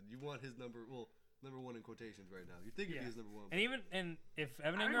Falcons, and you want his number one in quotations right now. You think Yeah. he's number one. and if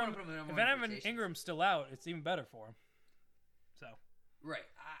Evan I don't Ingram wanna put him in number if one in Evan quotations. Ingram's still out, it's even better for him. So right.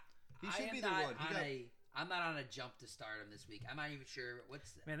 He I should am be the not one. He on got- I'm not on a jump to start him this week. I'm not even sure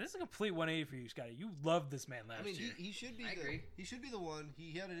what's. man, this is a complete 180 for you, Scotty. You loved this man last I mean, year. he should be. I agree. He should be the one.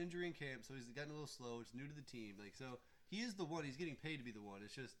 He had an injury in camp, so he's gotten a little slow. It's new to the team, so he is the one. He's getting paid to be the one.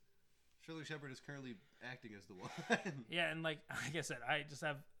 It's just Sterling Shepard is currently acting as the one. Yeah, and like I said, I just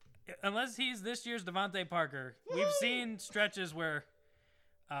have unless he's this year's Devontae Parker. We've seen stretches where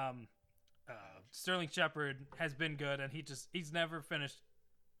Sterling Shepard has been good, and he's never finished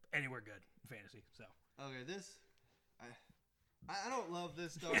anywhere good in fantasy. So Okay, I don't love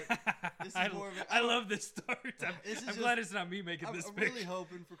this start. This is more of a, I love this start. This is I'm just- glad it's not me making I'm this really pick.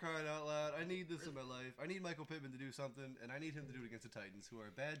 hoping, for crying out loud. I need this in my life. I need Michael Pittman to do something, and I need him to do it against the Titans, who are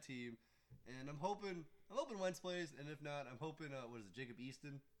a bad team. And I'm hoping Wentz plays, and if not, I'm hoping what is it, Jacob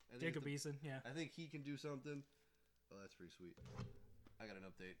Easton? I think Jacob it's Eason, yeah. I think he can do something. Oh, that's pretty sweet. I got an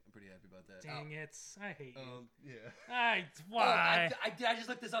update. I'm pretty happy about that. Dang it. I hate you. Yeah. Why? I just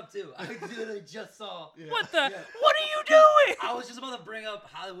looked this up too. I literally just saw. Yeah. What the? Yeah. What are you doing? I was just about to bring up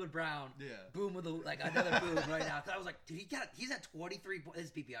Hollywood Brown. Yeah. Boom with another boom right now. 'Cause I was like, dude, he's at 23. This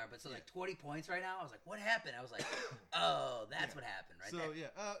is PPR, but so like 20 points right now. I was like, what happened? I was like, oh, that's what happened right So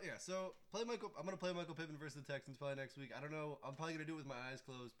there. So I'm gonna play Michael Pittman versus the Texans probably next week. I don't know. I'm probably gonna do it with my eyes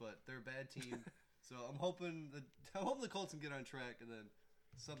closed, but they're a bad team. So I'm hoping the Colts can get on track, and then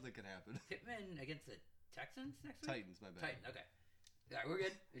something can happen. Pittman against the Texans next week. Titans, my bad. Titan. Okay. All right, we're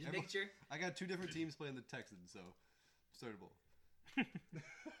good. Just making sure. I got two different teams playing the Texans, so startable.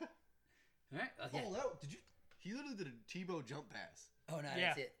 All right. Okay. Oh, did you? He literally did a Tebow jump pass. Oh no,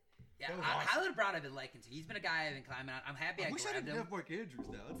 Yeah. that's it. Yeah, That was awesome. Hollywood Brown I've been liking too. He's been a guy I've been climbing on. I'm happy I I wish I grabbed didn't him. have Mark Andrews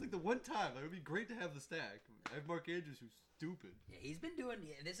now. It's like the one time. It would be great to have the stack. I have Mark Andrews, who's stupid. Yeah, he's been doing.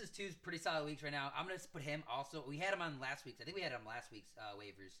 This is two pretty solid weeks right now. I'm gonna put him also. We had him on last week's. I think we had him last week's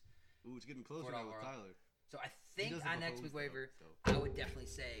waivers. Ooh, it's getting closer Fort now with World. Tyler. So I He think does have on a next hose, week though, waiver, so. I would definitely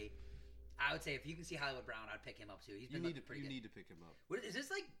say, if you can see Hollywood Brown, I'd pick him up too. He's You been need looking pretty you good. need to pick him up. What, is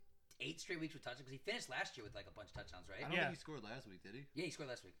this like 8 straight weeks with touchdowns? Because he finished last year with like a bunch of touchdowns, right? I don't Yeah. think he scored last week, did he? Yeah, he scored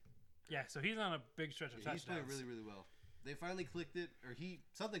last week. Yeah, so he's on a big stretch of Yeah, he's playing touchdowns. really, really well. They finally clicked it, or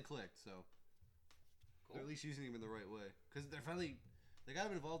something clicked. So Cool. they're at least using him in the right way because they got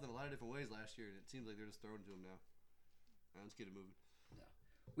him involved in a lot of different ways last year, and it seems like they're just throwing to him now. All right, let's get it moving.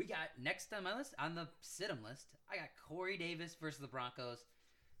 We got next on my list, on the sit-em list, I got Corey Davis versus the Broncos.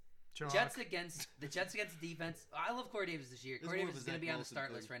 Chalk. Jets against the defense. I love Corey Davis this year. It's Corey more Davis of is a going to Zach be on the Wilson start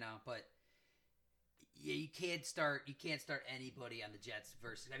thing. list right now, but yeah, you can't start anybody on the Jets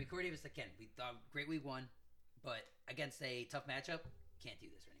versus. I mean, Corey Davis again. We thought great week one, but against a tough matchup, can't do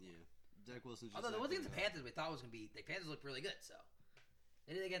this anymore. Yeah, Zach Wilson's. Just Although the not one against the good enough. Panthers, we thought was going to be the Panthers looked really good. So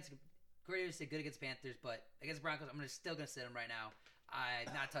they did against Corey Davis did good against Panthers, but against Broncos, I'm still going to sit him right now.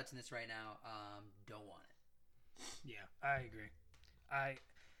 I'm not touching this right now. Don't want it. Yeah, I agree.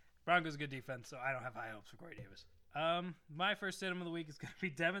 Broncos good defense, so I don't have high hopes for Corey Davis. My first sit-em of the week is going to be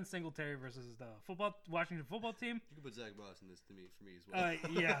Devin Singletary versus the Washington football team. You can put Zach Moss in this for me as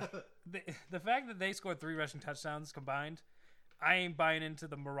well. Yeah, the fact that they scored 3 rushing touchdowns combined, I ain't buying into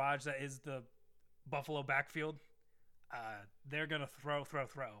the mirage that is the Buffalo backfield. They're gonna throw next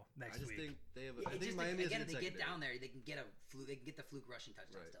I just week. think they have. Yeah, I it's think just Miami has a again, good they get secondary. down there, they can get the fluke rushing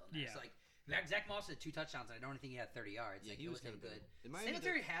touchdown Right. still in there. Yeah. So like Zach Moss had 2 touchdowns, and I don't think he had 30 yards. Yeah, Like, he it was wasn't kinda good. good. In Miami,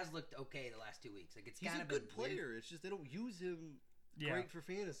 Singletary has looked okay the last 2 weeks. Like it's He's kind a of good been weird. player. It's just they don't use him Yeah, great for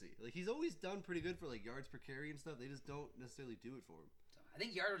fantasy. Like he's always done pretty good for like yards per carry and stuff. They just don't necessarily do it for him. So, I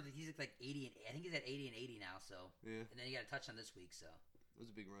think he's at like 80 and I think he's at 80 and 80 now. So Yeah, and then he got a touchdown this week. So it was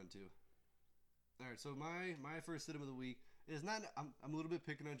a big run too. All right, so my first sit-em of the week is not. I'm a little bit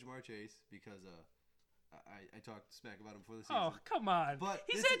picking on Jamar Chase because I talked smack about him before the season. Oh, come on. But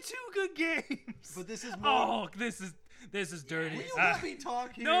He's this had 2 good games. But this is more. Oh, this is dirty. Will you Ah. let me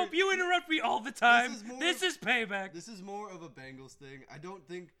talk here? Nope, you interrupt me all the time. is more- This is payback. This is more of a Bengals thing. I don't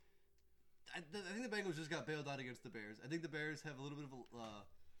think. I think the Bengals just got bailed out against the Bears. I think the Bears have a little bit of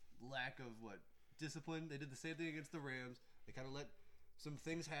a lack of discipline. They did the same thing against the Rams. They kind of let some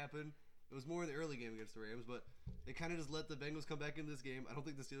things happen. It was more in the early game against the Rams, but they kind of just let the Bengals come back in this game. I don't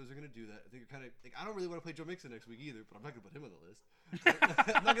think the Steelers are going to do that. I think I don't really want to play Joe Mixon next week either, but I'm not going to put him on the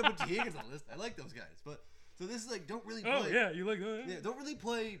list. I'm not going to put T. Higgins on the list. I like those guys, but so this is don't really play. Oh yeah, you like that? Yeah, don't really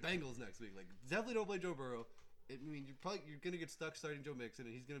play Bengals next week. Definitely don't play Joe Burrow. I mean, you're gonna get stuck starting Joe Mixon,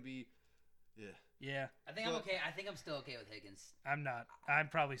 and he's gonna be, Yeah, I think I'm But- okay. I think I'm still okay with Higgins. I'm not. I'm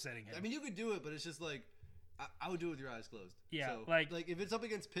probably setting him. I mean, you could do it, but it's just I would do it with your eyes closed. Yeah, so, like- if it's up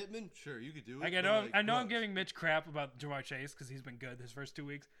against Pittman, sure, you could do it. Like but, I know I'm rush. giving Mitch crap about Jamar Chase because he's been good his first 2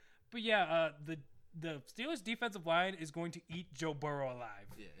 weeks, but yeah, the Steelers defensive line is going to eat Joe Burrow alive.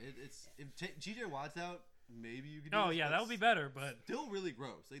 Yeah, it's if G.J. Watt's out, maybe you could. Do Oh this, yeah, but that would be better, but Still really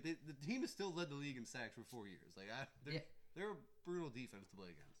gross. The team has still led the league in sacks for 4 years. They're a brutal defense to play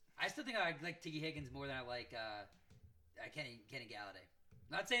against. I still think I like Tiggy Higgins more than I like Kenny Galladay.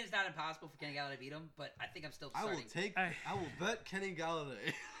 Not saying it's not impossible for Kenny Galladay to beat him, but I think I'm still starting. I will bet Kenny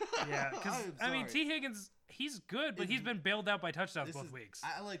Galladay. yeah, because I'm I mean sorry. T Higgins, he's good, but It's- he's been bailed out by touchdowns This both is- weeks.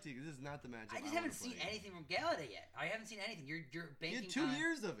 I like T. This is not the matchup. I just wanna haven't seen play. anything from Galladay yet. I haven't seen anything. You're He banking had 2 on,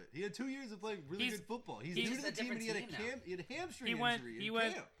 years of it. He had 2 years of playing really He's- good football. He's he's new to a the team, and different he had team now. he had a hamstring he went injury. he in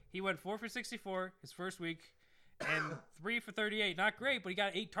went camp. he went 4 for 64 his first week, and 3 for 38. Not great, but he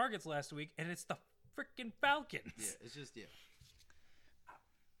got 8 targets last week, and it's the freaking Falcons. Yeah, it's just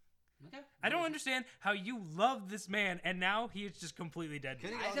Okay. I don't understand how you love this man, and now he is just completely dead.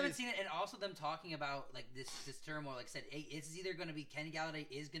 Kenny I just haven't seen it, and also them talking about like this turmoil. Like I said, hey, it's either going to be Kenny Galladay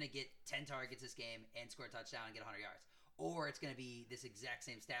is going to get 10 targets this game and score a touchdown and get 100 yards, or it's going to be this exact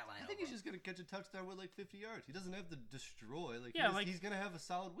same stat line. I think he's just gonna catch a touchdown with like 50 yards. He doesn't have to destroy. He's gonna have a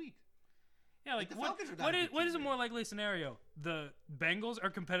solid week. Yeah, like the what Falcons are not a good what is a team, more likely scenario? The Bengals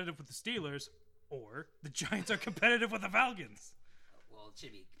are competitive with the Steelers, or the Giants are competitive with the Falcons. Well, it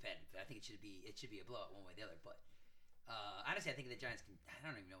should be competitive. I think it should be a blowout one way or the other. But honestly, I think the Giants can. I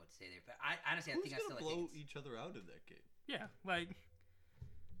don't even know what to say there. But I honestly, Who's I gonna still blow like each other out in that game? Yeah, like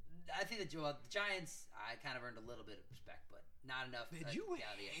I think the Giants. I kind of earned a little bit of respect, but not enough. Man, you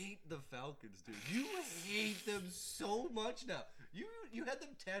hate the Falcons, dude. You hate them so much now. You had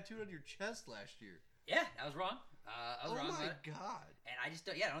them tattooed on your chest last year. Yeah, I was wrong. I was wrong. Oh my about it. god! And I just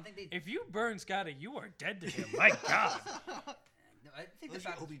don't. Yeah, I don't think they. if you burn Scotty, you are dead to him. My God, No, I think the Unless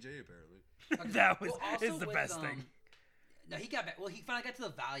you're Falcons. OBJ apparently. Okay. that was Well, also is the with, best thing. No, he got back. Well, he finally got to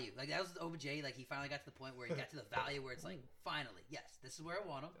the value. Like that was OBJ. Like he finally got to the point where he got to the value where it's like, finally, yes, this is where I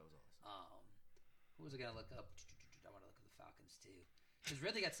want him. That was awesome. Who was I gonna look up? I want to look at the Falcons too. Because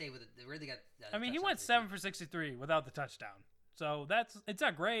really got saved with it. They really got. I mean, he went 7 for 63 without the touchdown. So it's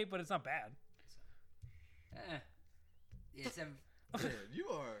not great, but it's not bad. Yeah, 7. Man, you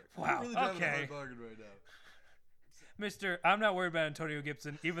are Wow, you're really driving a okay. hard bargain right now. Mister, I'm not worried about Antonio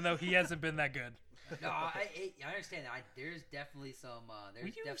Gibson, even though he hasn't been that good. No, I understand that. There's definitely some. There's Will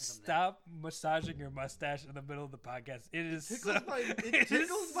you definitely some. stop massaging your mustache in the middle of the podcast? It is It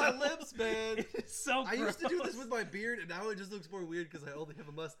tickles my lips, man. It is so I used to do this gross. with my beard, and now it just looks more weird because I only have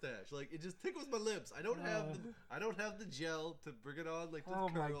a mustache. Like it just tickles my lips. I don't have the gel to bring it on. Like Oh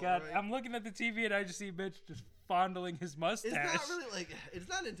my curl, God! right? I'm looking at the TV and I just see Mitch just fondling his mustache. It's not really like it's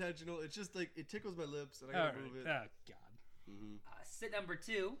not intentional. It's just like it tickles my lips, and I All gotta right. move it. Oh God. Sit number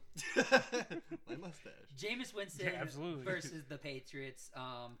 2. My mustache. Jameis Winston Yeah, absolutely. versus the Patriots.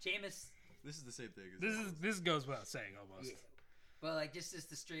 Jameis. This is the same thing. As This goes without saying almost. Yeah. But like just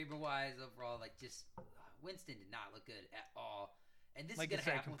the streamer wise overall, like just Winston did not look good at all. And this Like is I gonna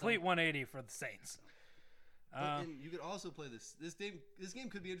said, happen. complete 180 for the Saints. But then you could also play this game. This game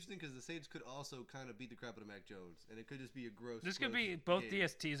could be interesting because the Saints could also kind of beat the crap out of Mac Jones, and it could just be a gross. This could gross be both game.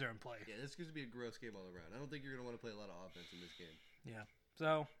 DSTs are in play. Yeah, this could be a gross game all around. I don't think you're gonna want to play a lot of offense in this game. Yeah.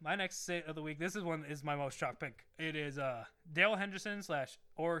 So my next sit of the week, this is my most shock pick. It is Daryl Henderson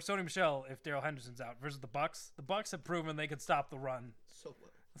 / or Sony Michel if Daryl Henderson's out versus the Bucks. The Bucks have proven they can stop the run. So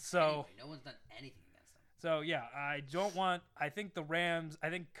well. So Anyway, no one's done anything against them. so yeah, I think the Rams, I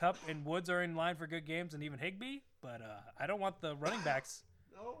think Kupp and Woods are in line for good games, and even Higbee, but I don't want the running backs.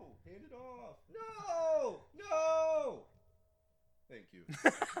 No, hand it off. No. Thank you.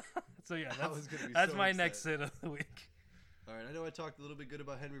 So yeah, I was gonna be that's so my upset. next sit of the week. All right, I know I talked a little bit good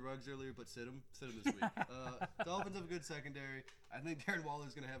about Henry Ruggs earlier, but sit him this week. Dolphins have a good secondary. I think Darren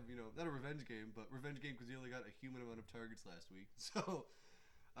Waller's going to have, not a revenge game, but revenge game because he only got a human amount of targets last week. So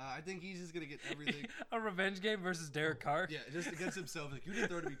I think he's just going to get everything. A revenge game versus Derek Carr. Yeah, just against himself. Like, you didn't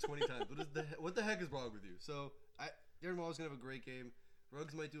throw to me 20 times. What the heck is wrong with you? So Darren Waller's going to have a great game.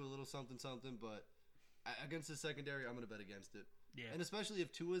 Ruggs might do a little something, but against his secondary, I'm going to bet against it. Yeah. And especially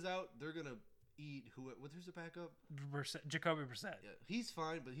if Tua's out, they're going to eat who's the backup? Jacoby Brissett. Yeah, he's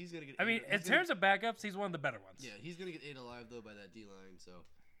fine, but he's gonna get. I mean, in terms of backups, he's one of the better ones. Yeah, he's gonna get ate alive though by that D line, so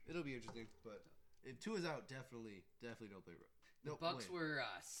it'll be interesting. But if Tua's out, definitely don't play. The Bucks were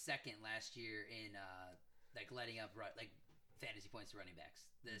second last year in letting up fantasy points to running backs.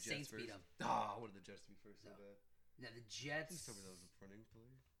 The Saints beat them. I wanted the Jets to be first so bad. Now the Jets. Please tell me that was a running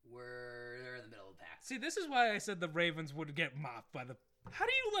play. They're in the middle of the pack. See, this is why I said the Ravens would get mopped by the. How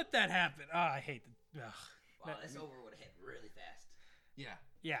do you let that happen? Oh, I hate the. Wow, this over would have hit really fast. Yeah.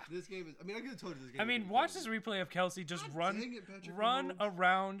 Yeah. This game is. I mean, I could have told you this game. I mean, watch this replay of Kelsey just run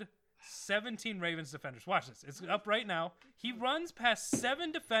around 17 Ravens defenders. Watch this. It's up right now. He runs past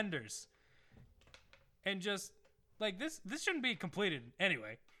 7 defenders, and just like this shouldn't be completed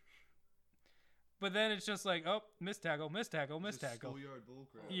anyway. But then it's just like, oh, missed tackle. Schoolyard bull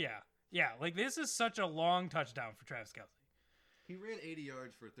crap. Yeah. Like this is such a long touchdown for Travis Kelsey. He ran 80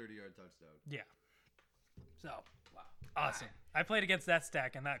 yards for a 30-yard touchdown. Yeah. So, wow. Awesome. I played against that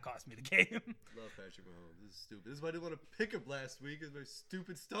stack, and that cost me the game. Love Patrick Mahomes. This is stupid. This is why I didn't want to pick him last week. It's my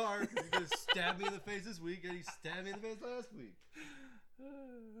stupid star. He's going to stab me in the face this week, and he stabbed me in the face last week.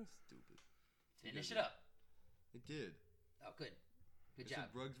 Stupid. Finish it up. It did. Oh, good. Good It's job.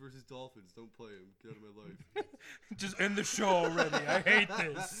 Ruggs versus Dolphins. Don't play him. Get out of my life. Just end the show already. I hate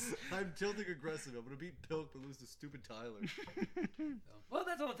this. I'm tilting aggressive. I'm gonna beat Pilk but lose to stupid Tyler. Well,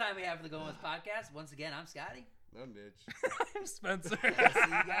 that's all the time we have for the Going Once podcast. Once again, I'm Scotty. I'm Mitch. I'm Spencer. See you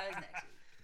guys next week.